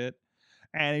kind of shit.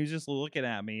 And he was just looking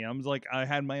at me. I was like, I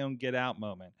had my own Get Out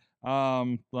moment.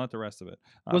 Not the rest of it.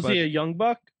 Was he a young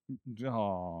buck?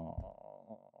 Oh.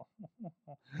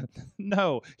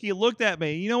 No, he looked at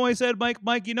me. You know what I said, Mike?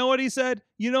 Mike, you know what he said?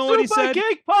 You know what he said?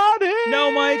 Cake party!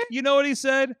 No, Mike, you know what he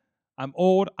said? I'm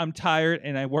old, I'm tired,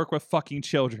 and I work with fucking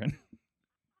children.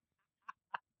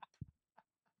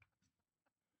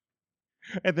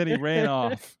 And then he ran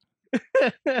off.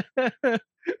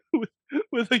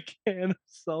 with a can of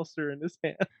seltzer in his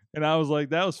hand. And I was like,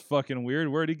 that was fucking weird.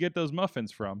 Where'd he get those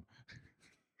muffins from?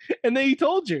 And then he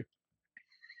told you.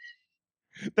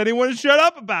 Then he wouldn't shut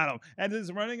up about them. And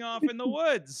is running off in the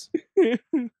woods.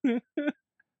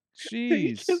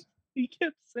 Jeez. He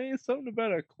kept saying something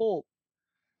about a cult.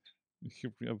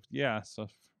 Yeah, so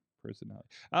personality.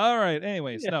 All right.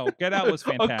 Anyways, no, Get Out was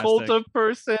fantastic. A cult of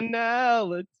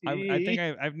personality. I think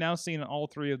I've now seen all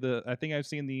three of the. I think I've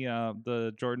seen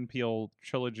the Jordan Peele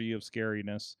trilogy of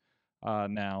scariness.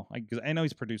 Now, because I know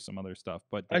he's produced some other stuff,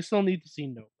 but I still need to see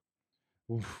Nope.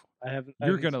 Oof. I haven't.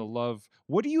 You're gonna love.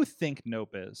 What do you think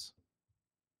Nope is?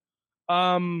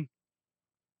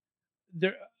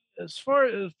 There, as far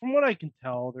as from what I can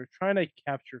tell, they're trying to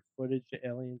capture footage that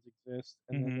aliens exist,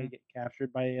 and then they get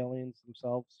captured by aliens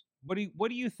themselves. What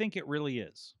do you think it really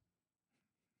is?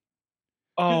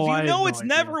 Oh, you know, it's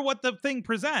never what the thing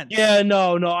presents. Yeah,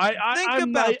 no. I'm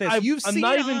about this. You've seen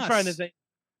not even Us. trying to think.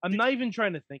 I'm not even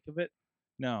trying to think of it.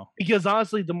 No, because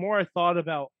honestly, the more I thought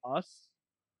about Us,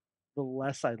 the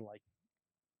less I liked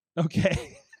it.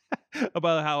 Okay.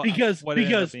 About how because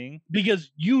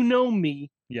you know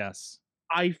me. Yes.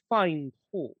 I find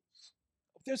holes.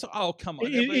 There's come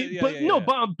on.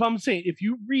 But I'm saying if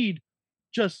you read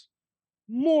just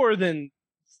more than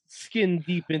skin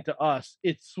deep into Us,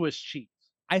 it's Swiss cheese.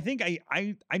 I think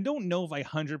I don't know if I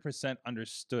 100%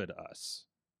 understood Us.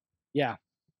 Yeah.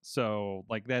 So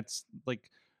like that's like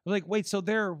wait, so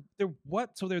they're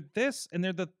what? So they're this and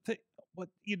they're the what,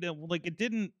 you know, like it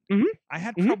didn't. I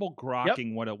had trouble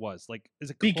grokking what it was. Like, is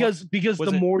it because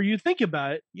the more you think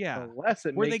about it, the less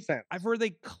it makes sense. Were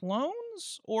they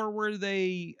clones or were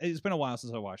they? It's been a while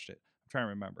since I watched it. I'm trying to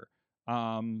remember.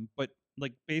 But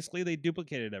like basically they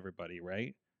duplicated everybody,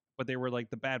 right? But they were like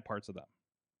the bad parts of them.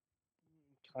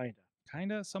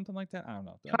 Kinda something like that. I don't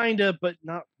know. Kinda, but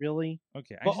not really.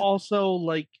 Okay, but also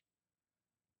like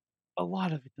a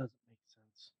lot of it doesn't.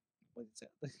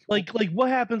 Like what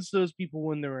happens to those people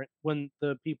when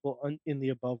the people in the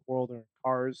above world are in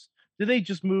cars? Do they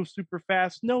just move super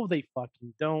fast? No, they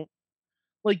fucking don't.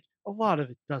 Like a lot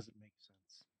of it doesn't make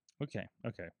sense. Okay.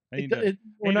 I need to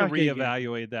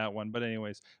reevaluate that one. But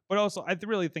anyways, but also I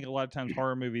really think a lot of times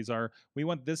horror movies are we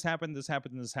want this happen,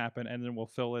 and then we'll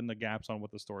fill in the gaps on what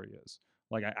the story is.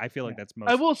 Like I feel like that's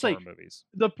most horror movies.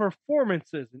 The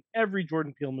performances in every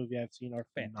Jordan Peele movie I've seen are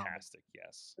fantastic.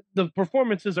 Yes, the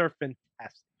performances are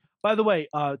fantastic. By the way,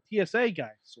 TSA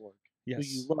guy Sorg, who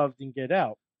you loved in Get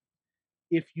Out.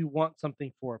 If you want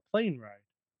something for a plane ride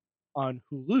on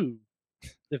Hulu,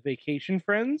 The Vacation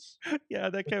Friends. Yeah,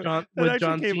 that came up.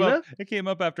 It came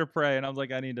up after Prey, and I was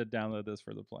like, I need to download this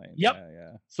for the plane. Yep.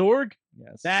 Yeah. Sorg.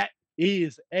 Yes. That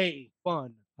is a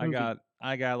fun movie.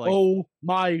 I got like. Oh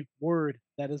my word,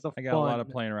 that is a. I got a lot of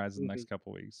plane rides in the next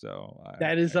couple weeks, so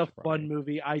that is a fun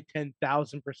movie. I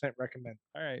 10,000% recommend.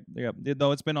 All right, yeah,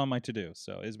 though it's been on my to do,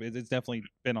 so it's definitely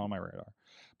been on my radar.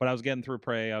 But I was getting through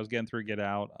Prey, I was getting through Get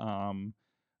Out.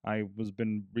 I was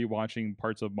been rewatching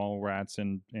parts of Mallrats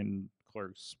and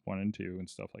Clerks 1 and 2 and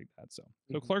stuff like that. So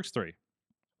Clerks 3.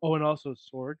 Oh, and also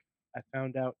Sorg. I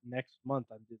found out next month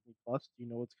on Disney Plus. Do you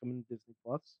know what's coming to Disney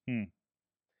Plus?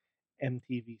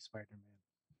 MTV Spider-Man.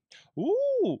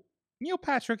 Ooh, Neil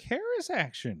Patrick Harris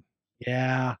action.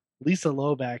 Yeah, Lisa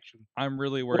Loeb action. I'm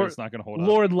really worried it's not going to hold up.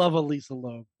 Lord love a Lisa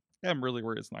Loeb. I'm really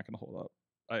worried it's not going to hold up.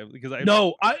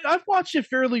 I've watched it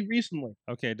fairly recently.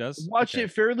 Okay, it does? Watched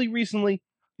it fairly recently.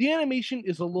 The animation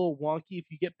is a little wonky if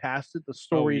you get past it. The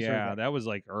stories are there. That was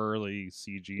like early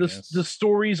CG. The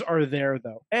stories are there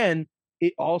though. And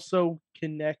it also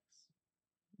connects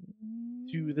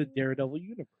to the Daredevil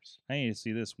universe. I need to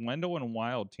see this. Wendell and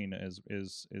Wild, Tina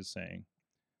is saying.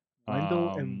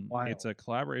 Wendell and Wild. It's a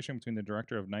collaboration between the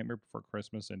director of Nightmare Before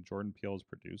Christmas and Jordan Peele's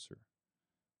producer.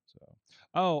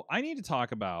 So, I need to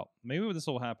talk about, maybe this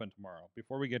will happen tomorrow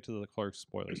before we get to the Clerks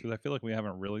spoilers, because I feel like we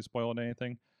haven't really spoiled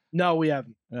anything. No, we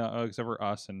haven't. Except for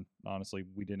us, and honestly,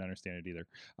 we didn't understand it either.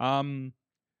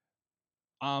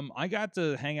 I got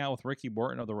to hang out with Ricky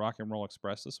Morton of the Rock and Roll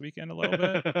Express this weekend a little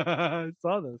bit. I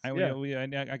saw this. I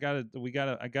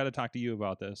gotta talk to you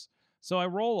about this. So I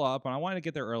roll up, and I wanted to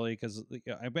get there early because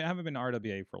I haven't been to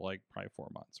RWA for like probably 4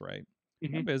 months, right?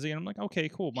 Mm-hmm. I'm busy, and I'm like, okay,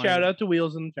 cool. Shout out to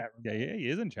Wheels in the chat room. Yeah, he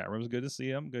is in chat room. It was good to see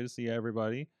him. Good to see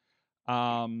everybody.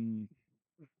 And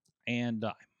I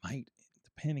might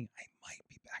be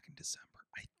back in December.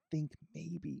 I think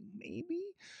maybe.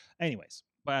 Anyways,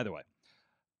 by the way,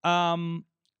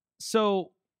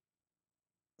 so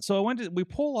we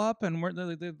pull up, and we're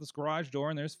this garage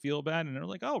door, and there's Feel Bad, and they're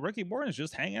like, oh, Ricky Morton's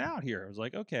just hanging out here. I was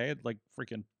like, okay, it's like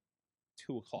freaking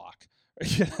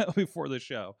 2:00 before the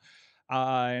show.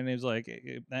 And it was like,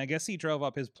 I guess he drove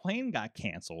up. His plane got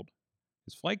canceled.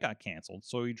 His flight got canceled.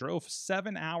 So he drove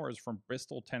 7 hours from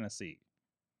Bristol, Tennessee.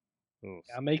 Oof.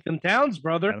 Gotta make them towns,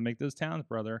 brother. Gotta make those towns,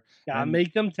 brother. Gotta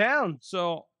make them towns.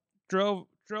 So drove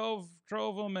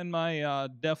them in my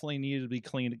definitely needed to be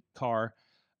cleaned car.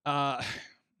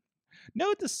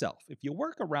 Note to self, if you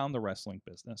work around the wrestling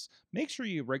business, make sure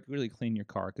you regularly clean your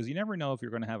car, because you never know if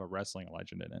you're going to have a wrestling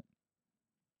legend in it.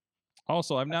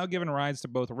 Also, I've now given rides to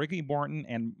both Ricky Morton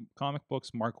and comic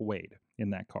books Mark Waid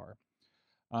in that car.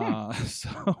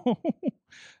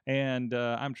 And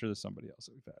I'm sure there's somebody else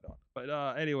that we've had on. But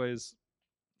anyways,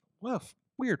 what a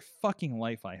weird fucking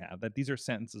life I have that these are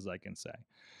sentences I can say.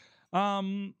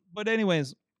 But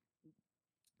anyways,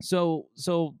 so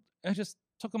I just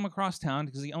took him across town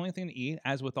because the only thing to eat,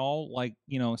 as with all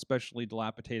especially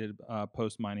dilapidated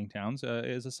post-mining towns,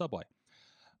 is a Subway.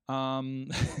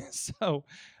 And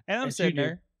I'm sitting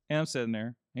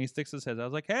there, and he sticks his head out. I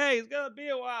was like, hey, it's gonna be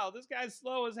a while. This guy's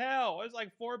slow as hell. There's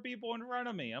like 4 people in front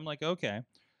of me. I'm like, okay.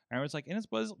 And I was like,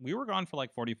 we were gone for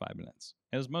like 45 minutes.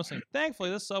 It was mostly, thankfully,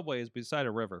 this Subway is beside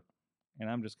a river, and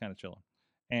I'm just kind of chilling.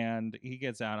 And he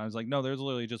gets out, and I was like, no, there's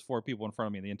literally just 4 people in front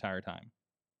of me the entire time.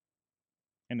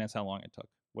 And that's how long it took.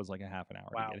 Was like a half an hour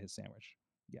to get his sandwich.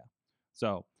 Yeah.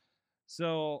 So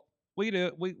we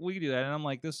do that, and I'm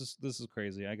like, this is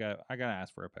crazy. I got to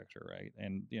ask for a picture, right?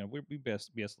 And we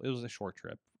basically, it was a short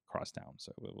trip across town,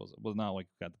 so it was not like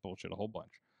we got the bullshit a whole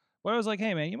bunch. But I was like,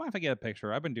 hey man, you mind if I get a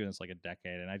picture? I've been doing this like a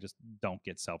decade, and I just don't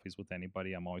get selfies with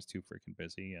anybody. I'm always too freaking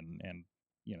busy, and it's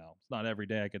not every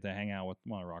day I get to hang out with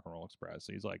my Rock and Roll Express.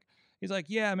 So he's like,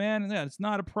 yeah man, yeah, it's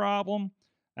not a problem.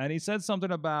 And he said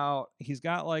something about he's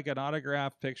got like an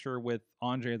autographed picture with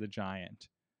Andre the Giant.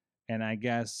 And I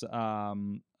guess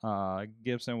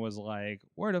Gibson was like,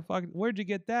 where'd you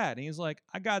get that? And he's like,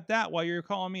 I got that while you're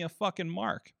calling me a fucking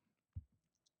mark.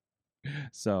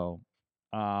 So,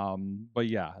 but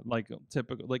yeah, like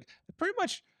typical, like pretty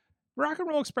much Rock and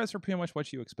Roll Express are pretty much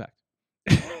what you expect.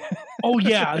 Oh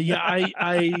yeah.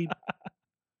 I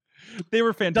they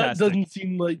were fantastic. Doesn't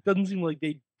seem like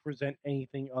they present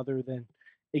anything other than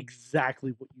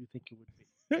exactly what you think it would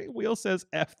be. Wheel says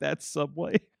F that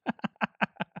Subway.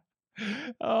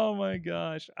 Oh my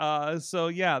gosh. So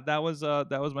yeah, that was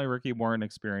my Ricky Morton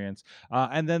experience.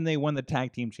 And then they won the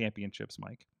tag team championships,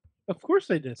 Mike. Of course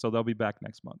they did. So they'll be back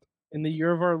next month. In the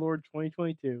year of our Lord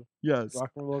 2022. Yes.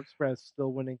 Rock and Roll Express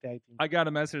still winning tag team. I got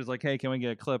a message like, hey, can we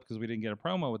get a clip? Because we didn't get a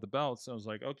promo with the belts. So I was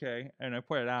like, okay. And I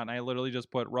put it out, and I literally just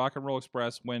put Rock and Roll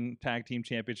Express win tag team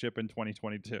championship in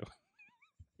 2022.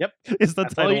 Yep. It's the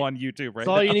title on YouTube right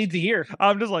now. That's all you need to hear.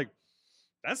 I'm just like,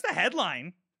 that's the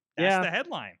headline. That's the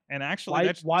headline. And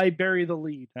actually, why bury the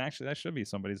lead? And actually, that should be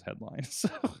somebody's headline. So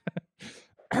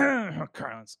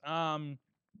Carlins.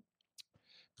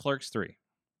 Clerks 3.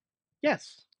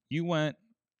 Yes. You went.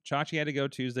 Chachi had to go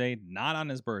Tuesday, not on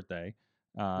his birthday,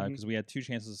 because we had 2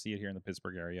 chances to see it here in the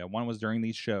Pittsburgh area. One was during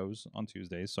these shows on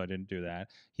Tuesdays, so I didn't do that.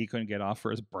 He couldn't get off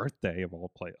for his birthday of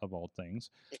all things.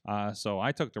 So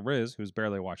I took the Riz, who's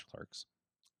barely watched Clerks.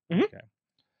 Okay.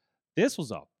 This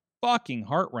was a fucking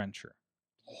heart wrencher.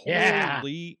 Yeah.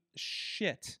 Holy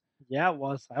shit. Yeah, it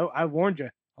was. I warned you.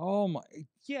 Oh my.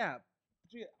 Yeah.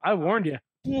 I warned you.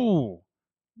 Ooh.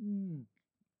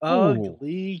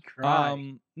 Ugly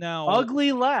cry. Now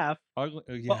ugly laugh. Ugly.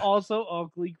 Yeah. But also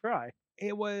ugly cry.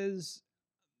 It was,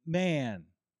 man.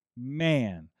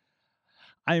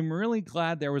 I'm really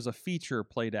glad there was a feature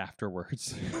played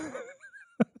afterwards.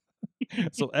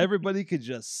 So everybody could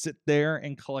just sit there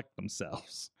and collect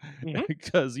themselves,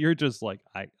 because you're just like,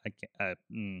 I can't.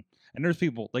 And there's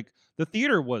people like the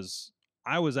theater was.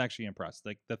 I was actually impressed.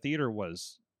 Like the theater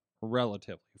was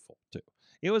relatively full too.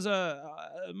 It was a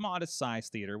modest size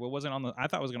theater. It wasn't on the. I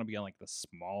thought it was going to be on like the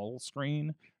small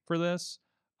screen for this.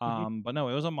 But no,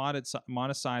 it was a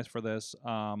modest size for this.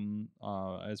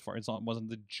 As far as it wasn't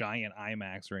the giant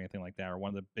IMAX or anything like that, or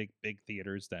one of the big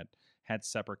theaters that had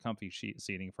separate comfy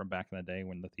seating from back in the day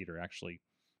when the theater actually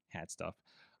had stuff.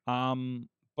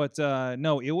 But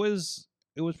no, it was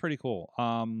pretty cool.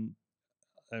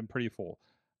 And pretty full.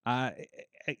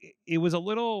 It was a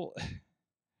little.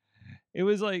 It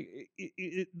was like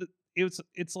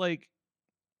it's like,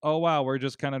 oh wow, we're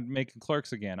just kind of making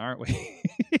Clerks again, aren't we?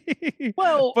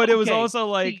 Well, but it was also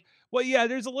like, well, yeah,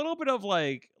 there's a little bit of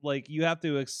like you have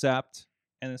to accept,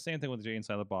 and the same thing with Jay and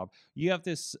Silent Bob. You have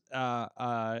to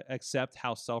accept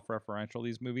how self-referential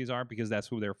these movies are, because that's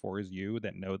who they're for, is you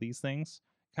that know these things,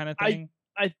 kind of thing.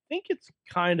 I think it's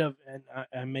kind of, and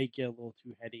I may get a little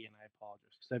too heady, and I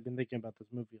apologize because I've been thinking about this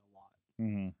movie a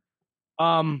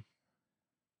lot.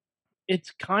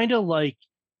 It's kind of like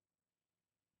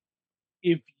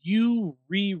if you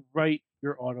rewrite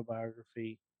your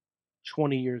autobiography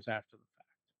 20 years after the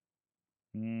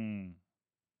fact,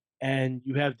 and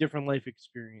you have different life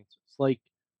experiences,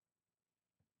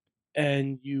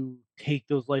 and you take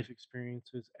those life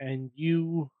experiences and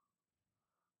you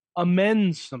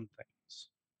amend some things.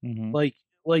 Like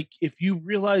if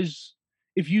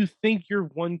you think you're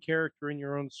one character in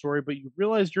your own story, but you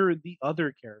realize you're the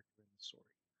other character in the story.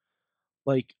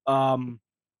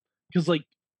 Because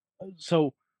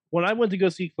so when I went to go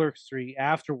see Clerks 3,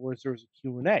 afterwards there was a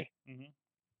Q&A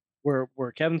where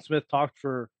Kevin Smith talked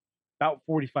for about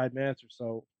 45 minutes or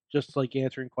so, just like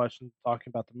answering questions, talking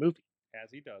about the movie.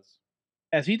 As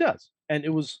he does. And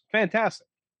it was fantastic.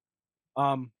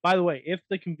 By the way, if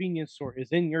the convenience store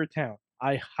is in your town,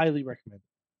 I highly recommend it.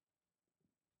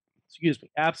 Excuse me.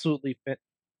 Absolutely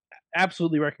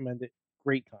recommend it.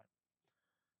 Great time.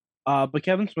 But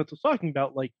Kevin Smith was talking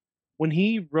about, like, when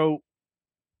he wrote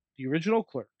the original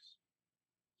Clerks,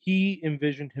 he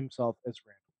envisioned himself as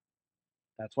Randall.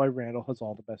 That's why Randall has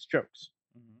all the best jokes.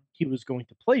 He was going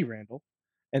to play Randall,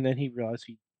 and then he realized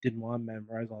he didn't want to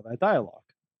memorize all that dialogue.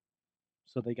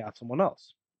 So they got someone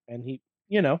else. And he,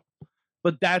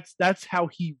 but that's how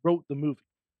he wrote the movie.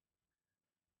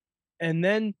 And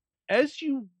then as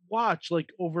you watch,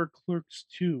 like, over Clerks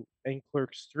 2 and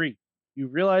Clerks 3, you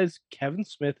realize Kevin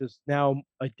Smith is now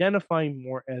identifying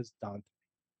more as Dante.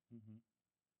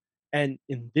 And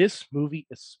in this movie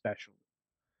especially,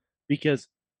 because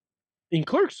in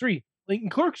Clerks 3, like in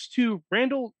Clerks 2,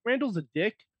 Randall's a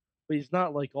dick, but he's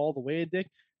not like all the way a dick.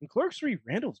 In Clerks 3,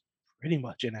 Randall's pretty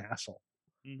much an asshole.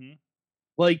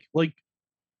 Like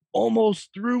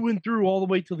almost through and through, all the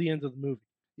way till the end of the movie.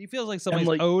 He feels like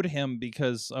somebody's owed him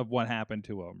because of what happened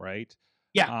to him, right?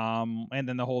 Yeah. And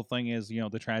then the whole thing is,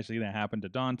 the tragedy that happened to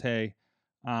Dante.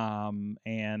 And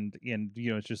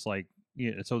it's just like,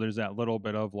 so there's that little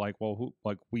bit of like, well,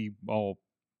 we all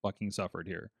fucking suffered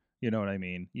here. You know what I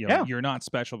mean? You're not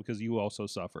special because you also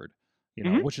suffered,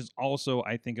 which is also,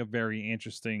 I think, a very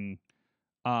interesting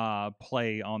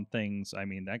play on things. I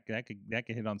mean, that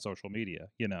could hit on social media,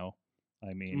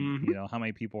 I mean, how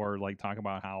many people are like talking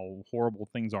about how horrible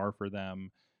things are for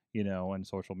them, on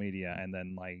social media, and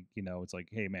then like, it's like,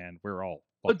 hey man, we're all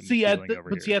but see at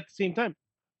the same time,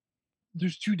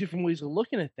 there's two different ways of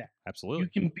looking at that. Absolutely.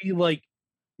 You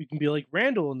can be like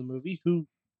Randall in the movie, who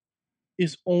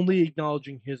is only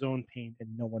acknowledging his own pain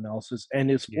and no one else's, and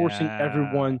is forcing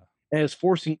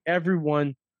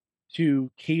everyone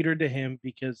to cater to him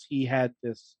because he had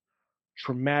this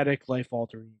traumatic,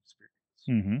 life-altering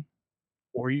experience.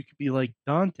 Or you could be like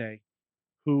Dante,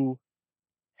 who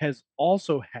has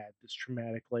also had this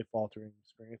traumatic, life-altering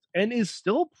experience and is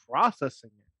still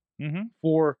processing it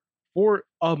for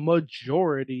a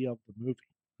majority of the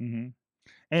movie.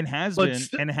 And has But been,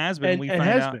 st- and has been. We and find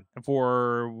has out been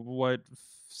for what a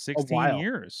 16 while.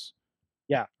 years,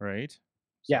 Yeah, right?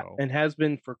 yeah, So, and has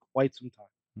been for quite some time.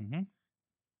 mhm.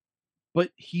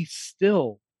 But he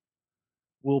still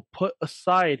will put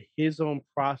aside his own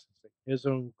processing, his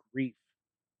own grief,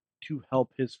 to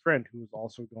help his friend who is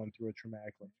also going through a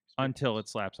traumatic life experience. Until it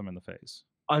slaps him in the face.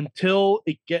 Until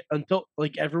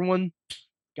like everyone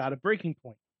got a breaking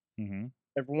point. Mm-hmm.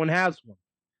 Everyone has one,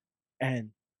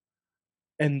 and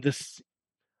this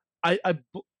I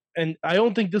and I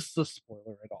don't think this is a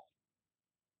spoiler at all,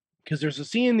 because there's a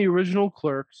scene in the original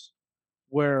Clerks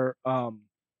where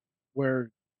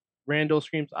Randall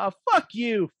screams, "Ah, fuck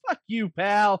you,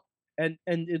 pal," and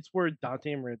it's where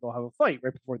Dante and Randall have a fight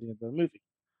right before the end of the movie.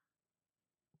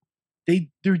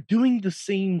 They're doing the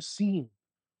same scene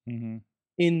Mm-hmm.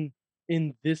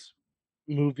 in this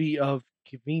movie of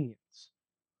convenience,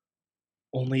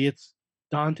 only it's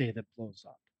Dante that blows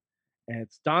up, and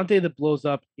it's Dante that blows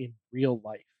up in real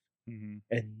life, Mm-hmm.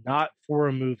 and not for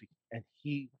a movie, and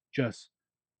he just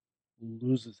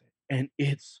loses it, and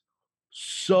it's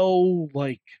so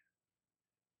like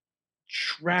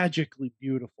tragically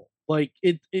beautiful. Like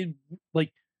it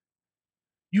like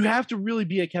you have to really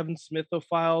be a Kevin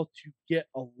Smithophile to get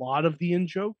a lot of the in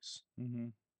jokes Mm-hmm.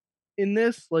 in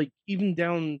this, like even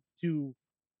down to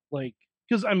like,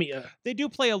 because I mean, they do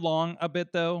play along a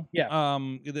bit though. Yeah.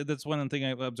 That's one thing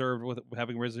I've observed with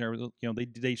having risen here. You know,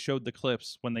 they showed the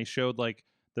clips when they showed like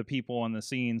the people on the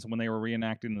scenes when they were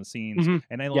reenacting the scenes,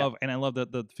 and I love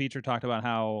that the feature talked about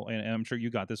how, and I'm sure you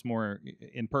got this more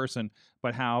in person,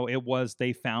 but how it was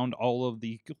they found all of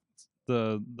the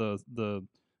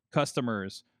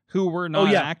customers who were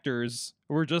not actors,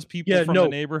 were just people from the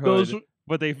neighborhood,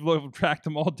 but they tracked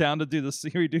them all down to do the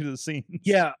scenes.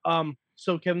 Yeah.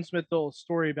 So Kevin Smith told a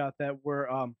story about that where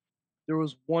there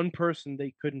was one person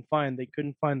they couldn't find. They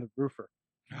couldn't find the roofer.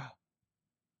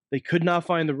 They could not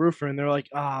find the roofer, and they're like,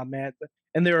 "Ah, man!"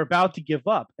 And they're about to give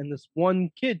up. And this one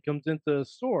kid comes into the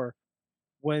store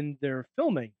when they're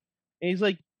filming, and he's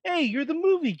like, "Hey, you're the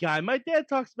movie guy. My dad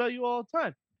talks about you all the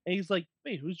time." And he's like,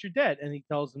 "Wait, who's your dad?" And he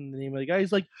tells him the name of the guy.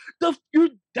 He's like,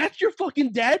 "That's your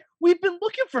fucking dad? We've been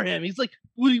looking for him." He's like,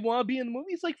 "Would he want to be in the movie?"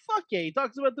 He's like, "Fuck yeah!" He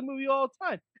talks about the movie all the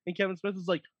time. And Kevin Smith is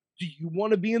like, "Do you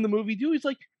want to be in the movie too?" He's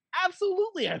like,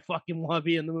 "Absolutely, I fucking want to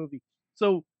be in the movie."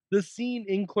 So the scene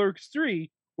in Clerks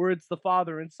 3 where it's the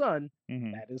father and son,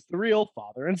 that is the real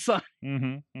father and son.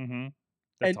 That's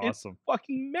and awesome. It's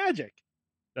fucking magic.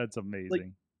 That's amazing. Like,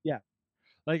 yeah.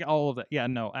 Like all of that. Yeah,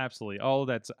 no, absolutely. All of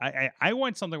that's I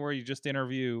want something where you just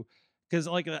interview, because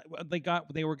like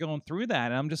they were going through that,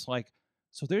 and I'm just like,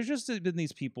 so there's just been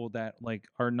these people that like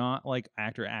are not like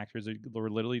actors. They're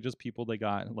literally just people they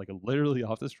got like literally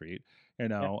off the street, you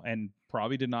know, and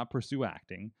probably did not pursue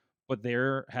acting, but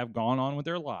have gone on with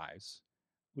their lives.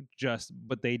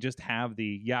 But they just have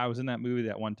I was in that movie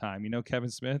that one time, you know, Kevin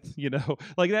Smith, you know,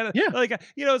 like that. Like,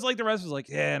 you know, it's like the rest was like,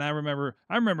 yeah, and I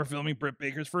remember filming Britt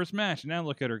Baker's first match, and now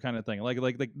look at her, kind of thing, like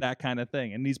that kind of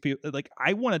thing. And these people, like,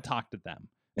 I want to talk to them.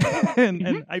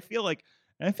 and I feel like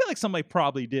somebody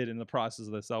probably did in the process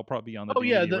of this. I'll probably be on the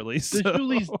DVD release.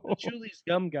 The Julie's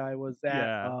gum guy was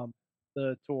at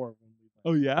the tour when we went.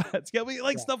 Oh yeah, it's got me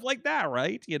like stuff like that,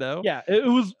 right? You know? Yeah, it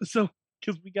was so,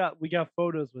 because we got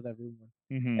photos with everyone.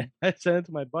 I sent it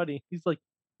to my buddy. He's like,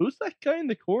 "Who's that guy in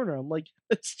the corner?" I'm like,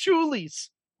 "It's Julie's."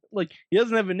 Like, he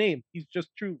doesn't have a name. He's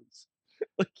just Julie's.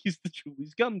 Like, he's the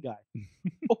Julie's gum guy.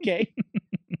 Okay.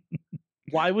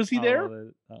 Why was he there?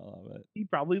 I love it. He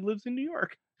probably lives in New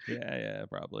York. Yeah,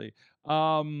 probably.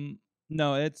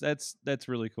 No, that's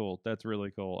really cool. That's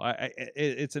really cool.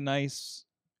 It's a nice,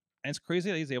 and it's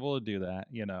crazy that he's able to do that,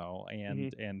 you know,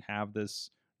 and have this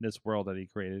world that he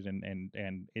created,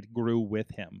 and it grew with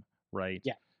him, right?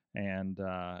 Yeah. And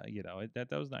you know,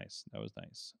 that was nice. That was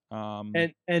nice.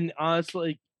 And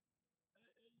honestly,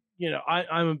 you know,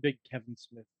 I'm a big Kevin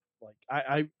Smith. Like,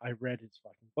 I read his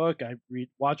fucking book. I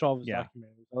watch all of his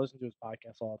documentaries. I listen to his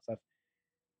podcast, all that stuff.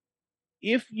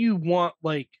 If you want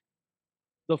like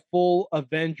the full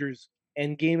Avengers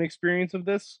Endgame experience of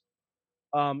this,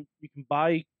 you can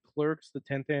buy Clerks: The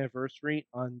 10th Anniversary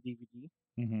on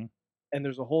DVD, and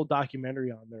there's a whole documentary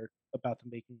on there about the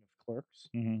making of Clerks,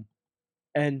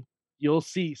 and you'll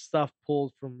see stuff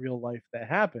pulled from real life that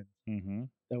happened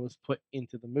that was put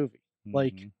into the movie.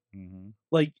 Like,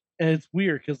 and it's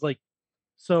weird because like,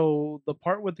 so the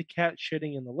part with the cat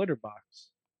shitting in the litter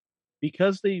box,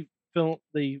 because they filmed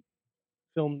the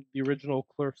original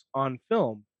Clerks on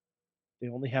film, they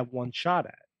only have one shot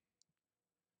at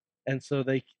it. And so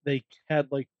they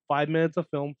had like 5 minutes of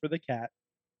film for the cat,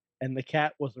 and the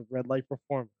cat was a red light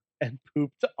performer and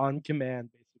pooped on command,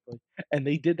 basically. basically. And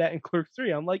they did that in Clerks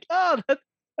 3. I'm like, oh,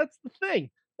 that's the thing.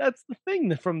 That's the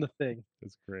thing from the thing.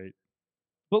 That's great.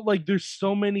 But like, there's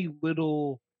so many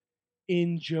little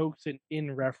in jokes and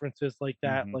in references like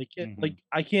that. Like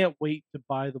I can't wait to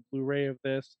buy the Blu-ray of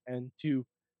this and to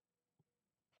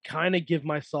kind of give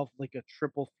myself like a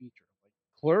triple feature, like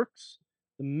Clerks,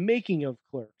 the making of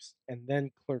Clerks, and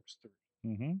then Clerks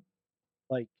 3.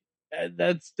 Like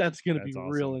that's gonna be awesome.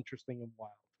 real interesting and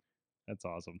wild. That's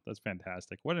awesome. That's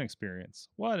fantastic. What an experience.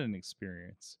 What an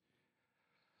experience.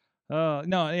 No,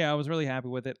 yeah, I was really happy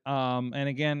with it. And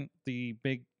again, the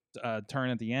big turn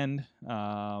at the end,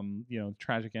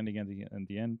 tragic ending at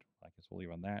the end. I guess we'll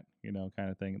leave on that, kind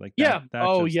of thing. Like yeah.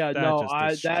 That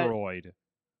destroyed.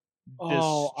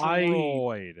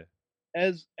 Destroyed.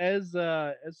 As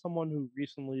someone who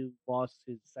recently lost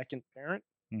his second parent.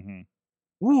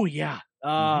 Ooh, yeah.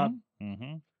 Got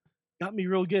me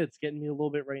real good. It's getting me a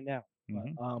little bit right now. But,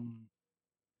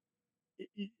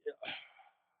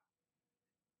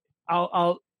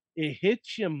 it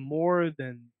hits you more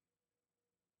than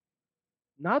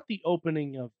not the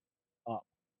opening of Up,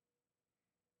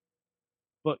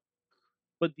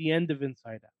 but the end of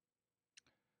Inside Out.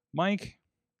 Mike,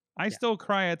 I still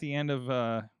cry at the end of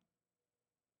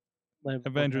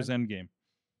Avengers Endgame.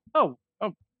 Oh,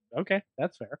 okay,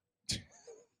 that's fair.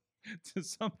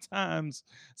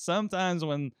 Sometimes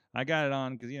when I got it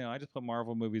on, because I just put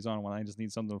Marvel movies on when I just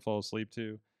need something to fall asleep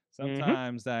to.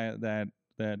 Sometimes that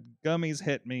gummies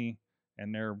hit me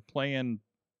and they're playing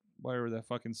whatever that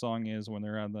fucking song is when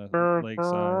they're on the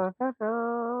lakeside.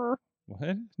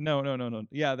 What? No.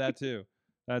 Yeah, that too.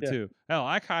 Too. Hell,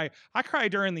 I cry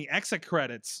during the exit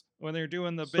credits when they're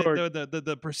doing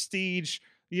the prestige,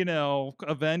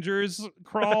 Avengers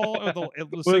crawl or the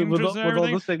signatures and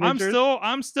everything.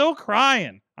 I'm still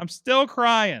crying. I'm still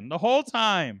crying the whole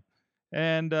time.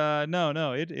 And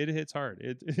no, it hits hard.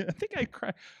 I think I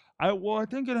cried. I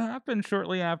think it happened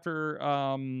shortly after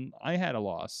I had a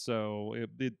loss, so it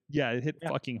hit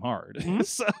fucking hard.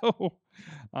 So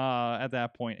at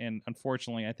that point, and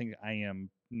unfortunately, I think I am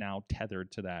now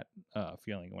tethered to that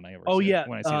feeling when I see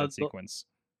that sequence.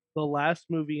 The last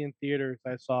movie in theaters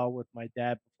I saw with my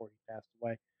dad before he passed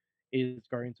away is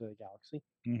Guardians of the Galaxy.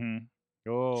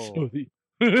 Oh.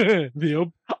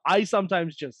 So I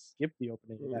sometimes just skip the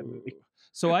opening of that movie.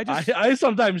 So I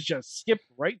sometimes just skip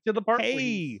right to the part where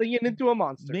he's singing into a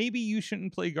monster. Maybe you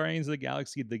shouldn't play Guardians of the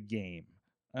Galaxy the game,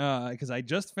 because I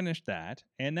just finished that,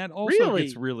 and that also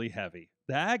gets really heavy.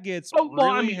 That gets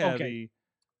really heavy. Okay.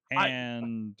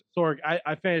 And Sorg,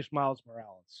 I finished Miles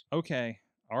Morales. Okay.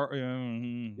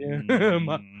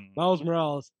 Miles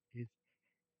Morales is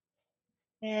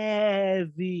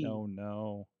heavy. Oh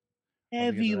no.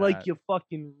 Heavy, like you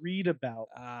fucking read about.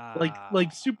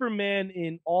 Like Superman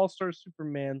in All-Star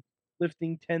Superman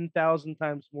lifting 10,000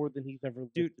 times more than he's ever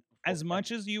lifted. Dude, as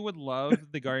much as you would love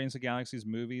the Guardians of the Galaxy's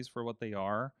movies for what they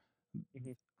are,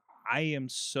 we're going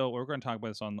to talk about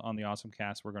this on the Awesome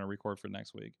Cast we're going to record for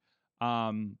next week.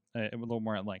 A little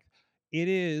more at length. It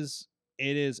is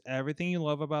everything you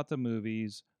love about the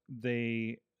movies.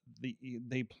 They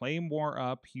play more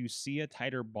up. You see a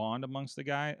tighter bond amongst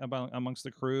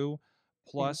the crew.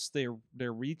 Plus,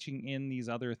 they're reaching in these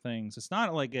other things. It's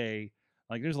not like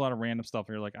there's a lot of random stuff.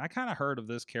 You're like, I kind of heard of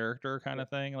this character, kind of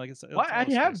thing. Like I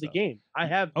have the game. I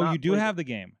have. Oh, you do have the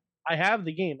game. I have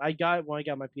the game. I got it when I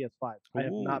got my PS5. I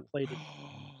have not played it.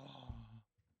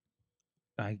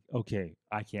 I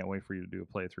can't wait for you to do a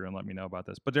playthrough and let me know about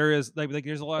this. But there is like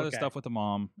there's a lot of stuff with the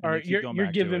mom. All right,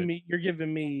 you're giving me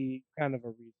kind of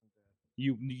a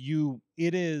reason.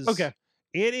 It is okay.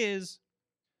 It is.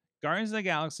 Guardians of the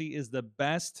Galaxy is the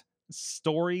best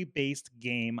story-based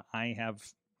game I have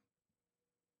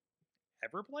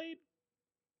ever played.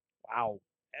 Wow,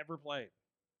 ever played?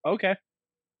 Okay.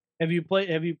 Have you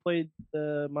played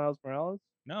the Miles Morales?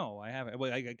 No, I haven't.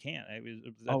 Well, I can't. I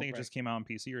think it just came out on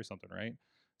PC or something, right?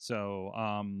 So,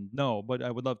 no, but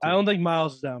I would love to. I don't think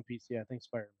Miles is on PC. I think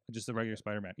Spider-Man. Just the regular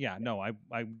Spider-Man. Yeah, no, I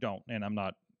don't, and I'm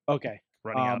not. Okay.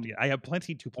 Running out. I have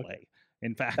plenty to play. Okay.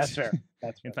 In fact, that's fair.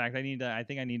 In fact, I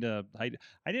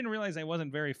didn't realize I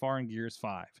wasn't very far in Gears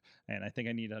 5, and I think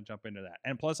I need to jump into that.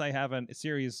 And plus, I have a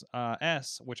Series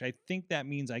S, which I think that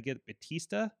means I get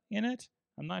Batista in it.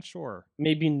 I'm not sure.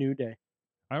 Maybe New Day.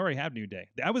 I already have New Day.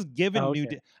 I was given New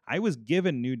Day. I was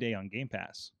given New Day on Game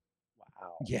Pass.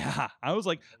 Wow. Yeah, I was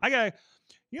like,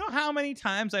 you know how many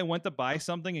times I went to buy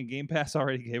something and Game Pass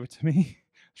already gave it to me?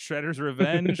 Shredder's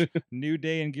Revenge, New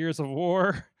Day, and Gears of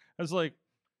War. I was like,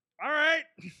 all right.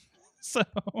 So,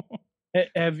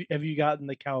 have you gotten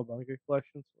the Cowabunga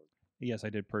collection? Yes, I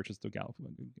did purchase the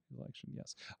Cowabunga collection.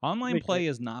 Yes, online play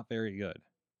is not very good.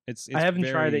 It's I haven't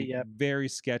very, tried it yet. very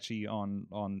sketchy on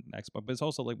Xbox, but it's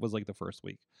also was like the first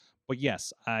week. But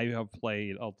yes, I have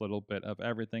played a little bit of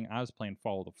everything. I was playing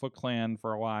Follow the Foot Clan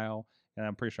for a while, and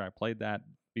I'm pretty sure I played that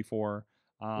before.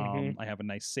 I have a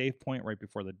nice save point right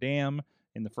before the dam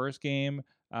in the first game.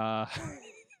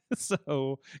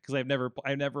 So because I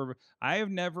have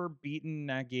never beaten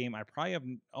that game. I probably have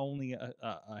only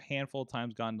a handful of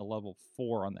times gotten to level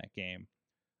 4 on that game.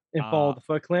 In Follow the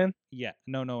Foot Clan? Yeah,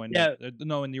 no, in Yeah.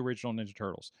 in the original Ninja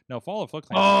Turtles. No, Follow the Foot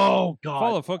Clan. Oh God,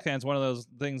 Follow the Foot Clan is one of those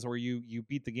things where you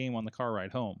beat the game on the car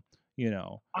ride home. You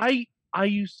know, I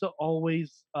used to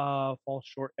always fall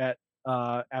short at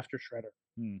After Shredder.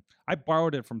 I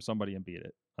borrowed it from somebody and beat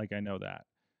it. Like I know that.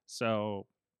 So,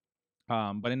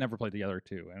 but I never played the other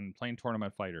two. And playing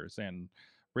Tournament Fighters, and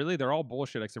really they're all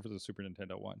bullshit except for the Super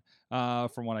Nintendo one,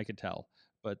 from what I could tell.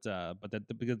 But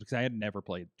because I had never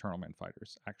played Tournament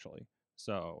Fighters actually.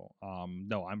 So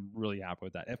no, I'm really happy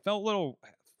with that. It felt a little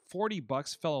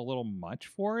 $40 felt a little much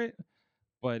for it,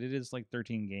 but it is like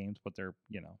 13 games. But they're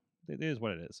it is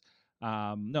what it is.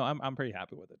 No, I'm pretty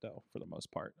happy with it though for the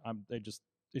most part.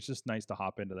 It's just nice to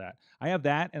hop into that. I have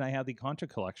that, and I have the Contra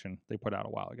collection they put out a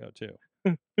while ago too.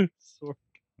 Sorry.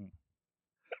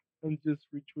 I'm just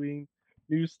retweeting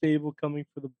new stable coming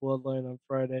for the Bloodline on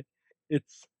Friday.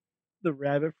 It's the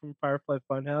rabbit from Firefly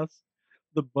Funhouse,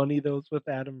 the bunny that was with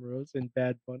Adam Rose, and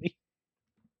Bad Bunny.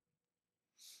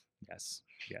 Yes.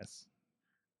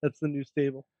 That's the new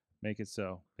stable. Make it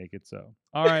so.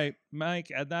 All right,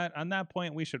 Mike. On that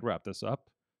point, we should wrap this up.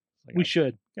 We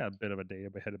should. Got a bit of a day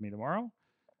ahead of me tomorrow.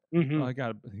 Mm-hmm. I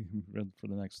got for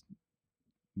the next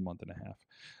month and a half.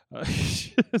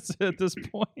 At this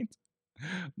point,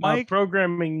 Mike.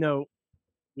 Programming note: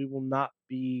 we will not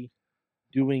be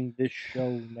doing this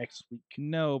show next week.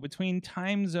 No, between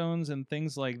time zones and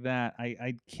things like that,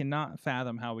 I cannot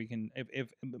fathom how we can. If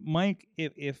Mike,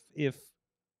 if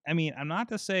I mean, I'm not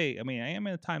to say. I mean, I am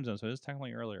in a time zone, so it's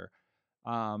technically earlier.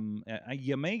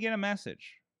 You may get a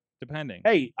message, depending.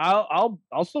 Hey, I'll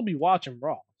still be watching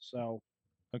Raw, so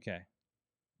okay.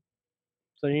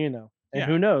 So and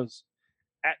who knows?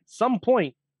 At some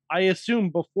point, I assume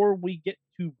before we get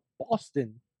to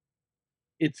Boston,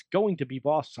 it's going to be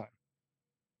boss time.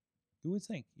 You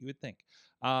would think.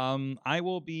 I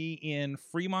will be in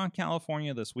Fremont,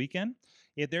 California this weekend.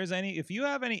 If there's any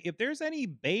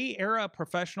Bay Area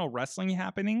professional wrestling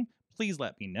happening, please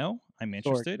let me know. I'm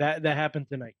interested. That happened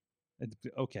tonight.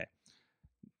 Okay.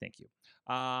 Thank you.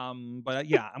 But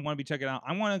yeah, I'm going to be checking out.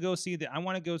 I want to go see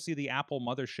the Apple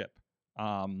mothership.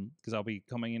 Because I'll be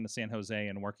coming into San Jose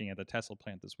and working at the Tesla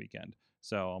plant this weekend.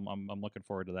 So I'm looking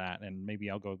forward to that. And maybe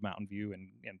I'll go with Mountain View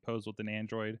and pose with an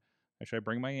Android. Or should I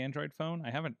bring my Android phone?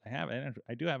 I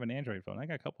do have an Android phone. I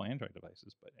got a couple Android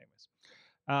devices, but anyways.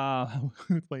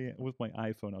 With my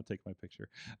iPhone, I'll take my picture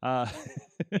on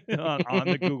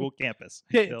the Google campus.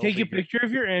 Take a picture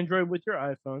of your Android with your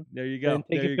iPhone. There you go. And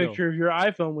take a picture of your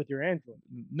iPhone with your Android.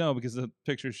 No, because the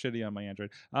picture's shitty on my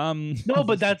Android. No,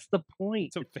 but that's the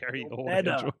point. It's a very old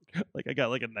Android. Like I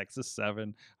got like a Nexus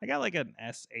 7. I got like an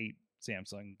S8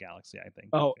 Samsung Galaxy, I think.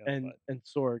 Oh, and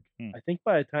Sorg, I think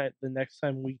by the next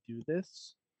time we do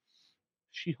this,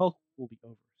 She-Hulk will be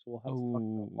over, so we'll have to talk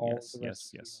about all the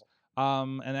rest. Yes.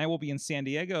 And I will be in San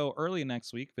Diego early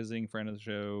next week visiting friend of the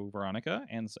show Veronica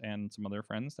and some other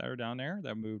friends that are down there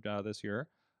that moved this year.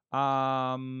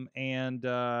 And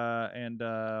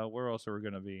where else are we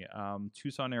going to be?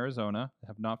 Tucson, Arizona. I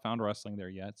have not found wrestling there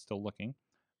yet. Still looking.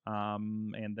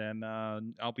 And then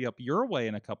I'll be up your way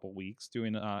in a couple weeks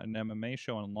doing an MMA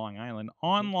show on Long Island.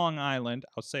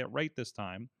 I'll say it right this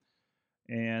time.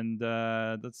 And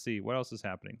let's see what else is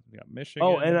happening. We got Michigan.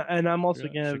 Oh, and I'm also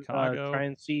gonna try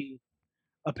and see.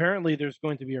 Apparently, there's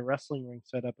going to be a wrestling ring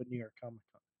set up at New York Comic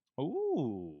Con.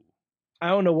 Ooh. I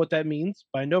don't know what that means,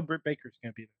 but I know Britt Baker's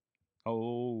gonna be there.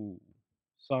 Oh.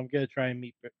 So I'm gonna try and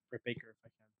meet Britt Baker if I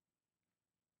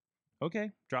can.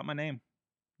 Okay, drop my name.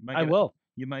 I will.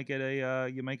 You might get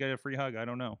a free hug. I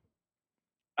don't know.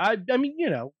 I mean,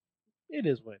 it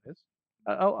is what it is.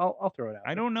 I'll throw it out.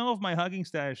 I don't know if my hugging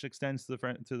stash extends to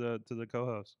the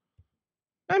co-host.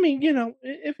 I mean,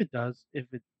 if it does, if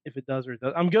it does or it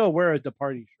does, I'm gonna wear a The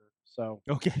Party shirt. So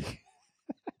okay.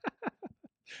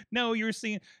 No, you're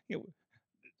seeing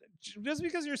just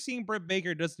because you're seeing Britt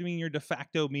Baker doesn't mean you're de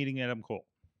facto meeting Adam Cole.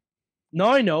 No,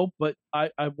 I know, but I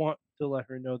want to let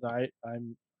her know that I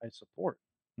support.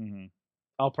 Mm-hmm.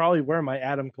 I'll probably wear my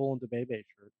Adam Cole and DeBebe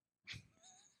shirt.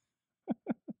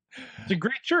 It's a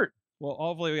great shirt. Well,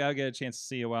 hopefully I'll get a chance to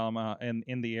see you while I'm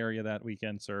in the area that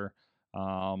weekend, sir.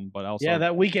 But also, yeah,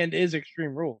 that weekend is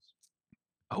Extreme Rules.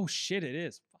 Oh shit, it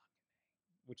is.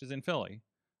 Which is in Philly,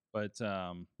 but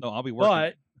no, I'll be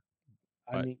working.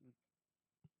 I mean,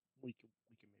 we can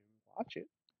maybe watch it.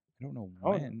 I don't know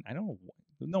when. I don't know.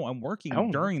 No, I'm working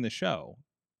during the show.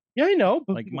 Yeah, I know,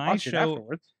 but like my show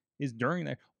is during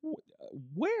that.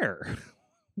 Where?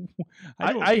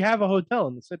 I have a hotel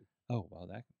in the city. Oh well,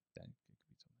 that could be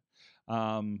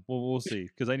something. Well, we'll see,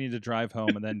 because I need to drive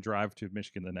home and then drive to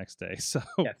Michigan the next day. So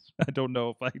yes. I don't know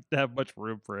if I have much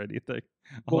room for anything.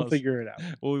 We'll figure it out.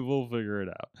 We'll figure it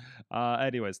out.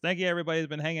 Anyways, thank you everybody who's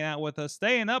been hanging out with us,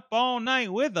 staying up all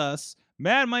night with us.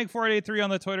 Mad Mike 483 on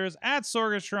the Twitters, at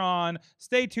Sorgatron.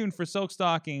 Stay tuned for Silk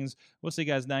Stockings. We'll see you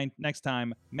guys next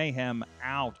time. Mayhem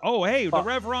out. Oh, hey, the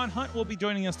Rev Ron Hunt will be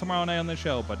joining us tomorrow night on the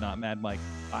show, but not Mad Mike.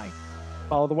 Bye.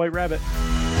 Follow the White Rabbit.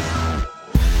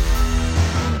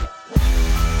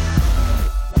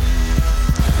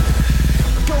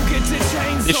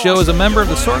 This show is a member of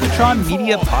the Sorgatron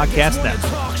Media Podcast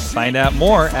Network. Find out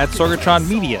more at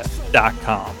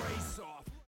sorgatronmedia.com.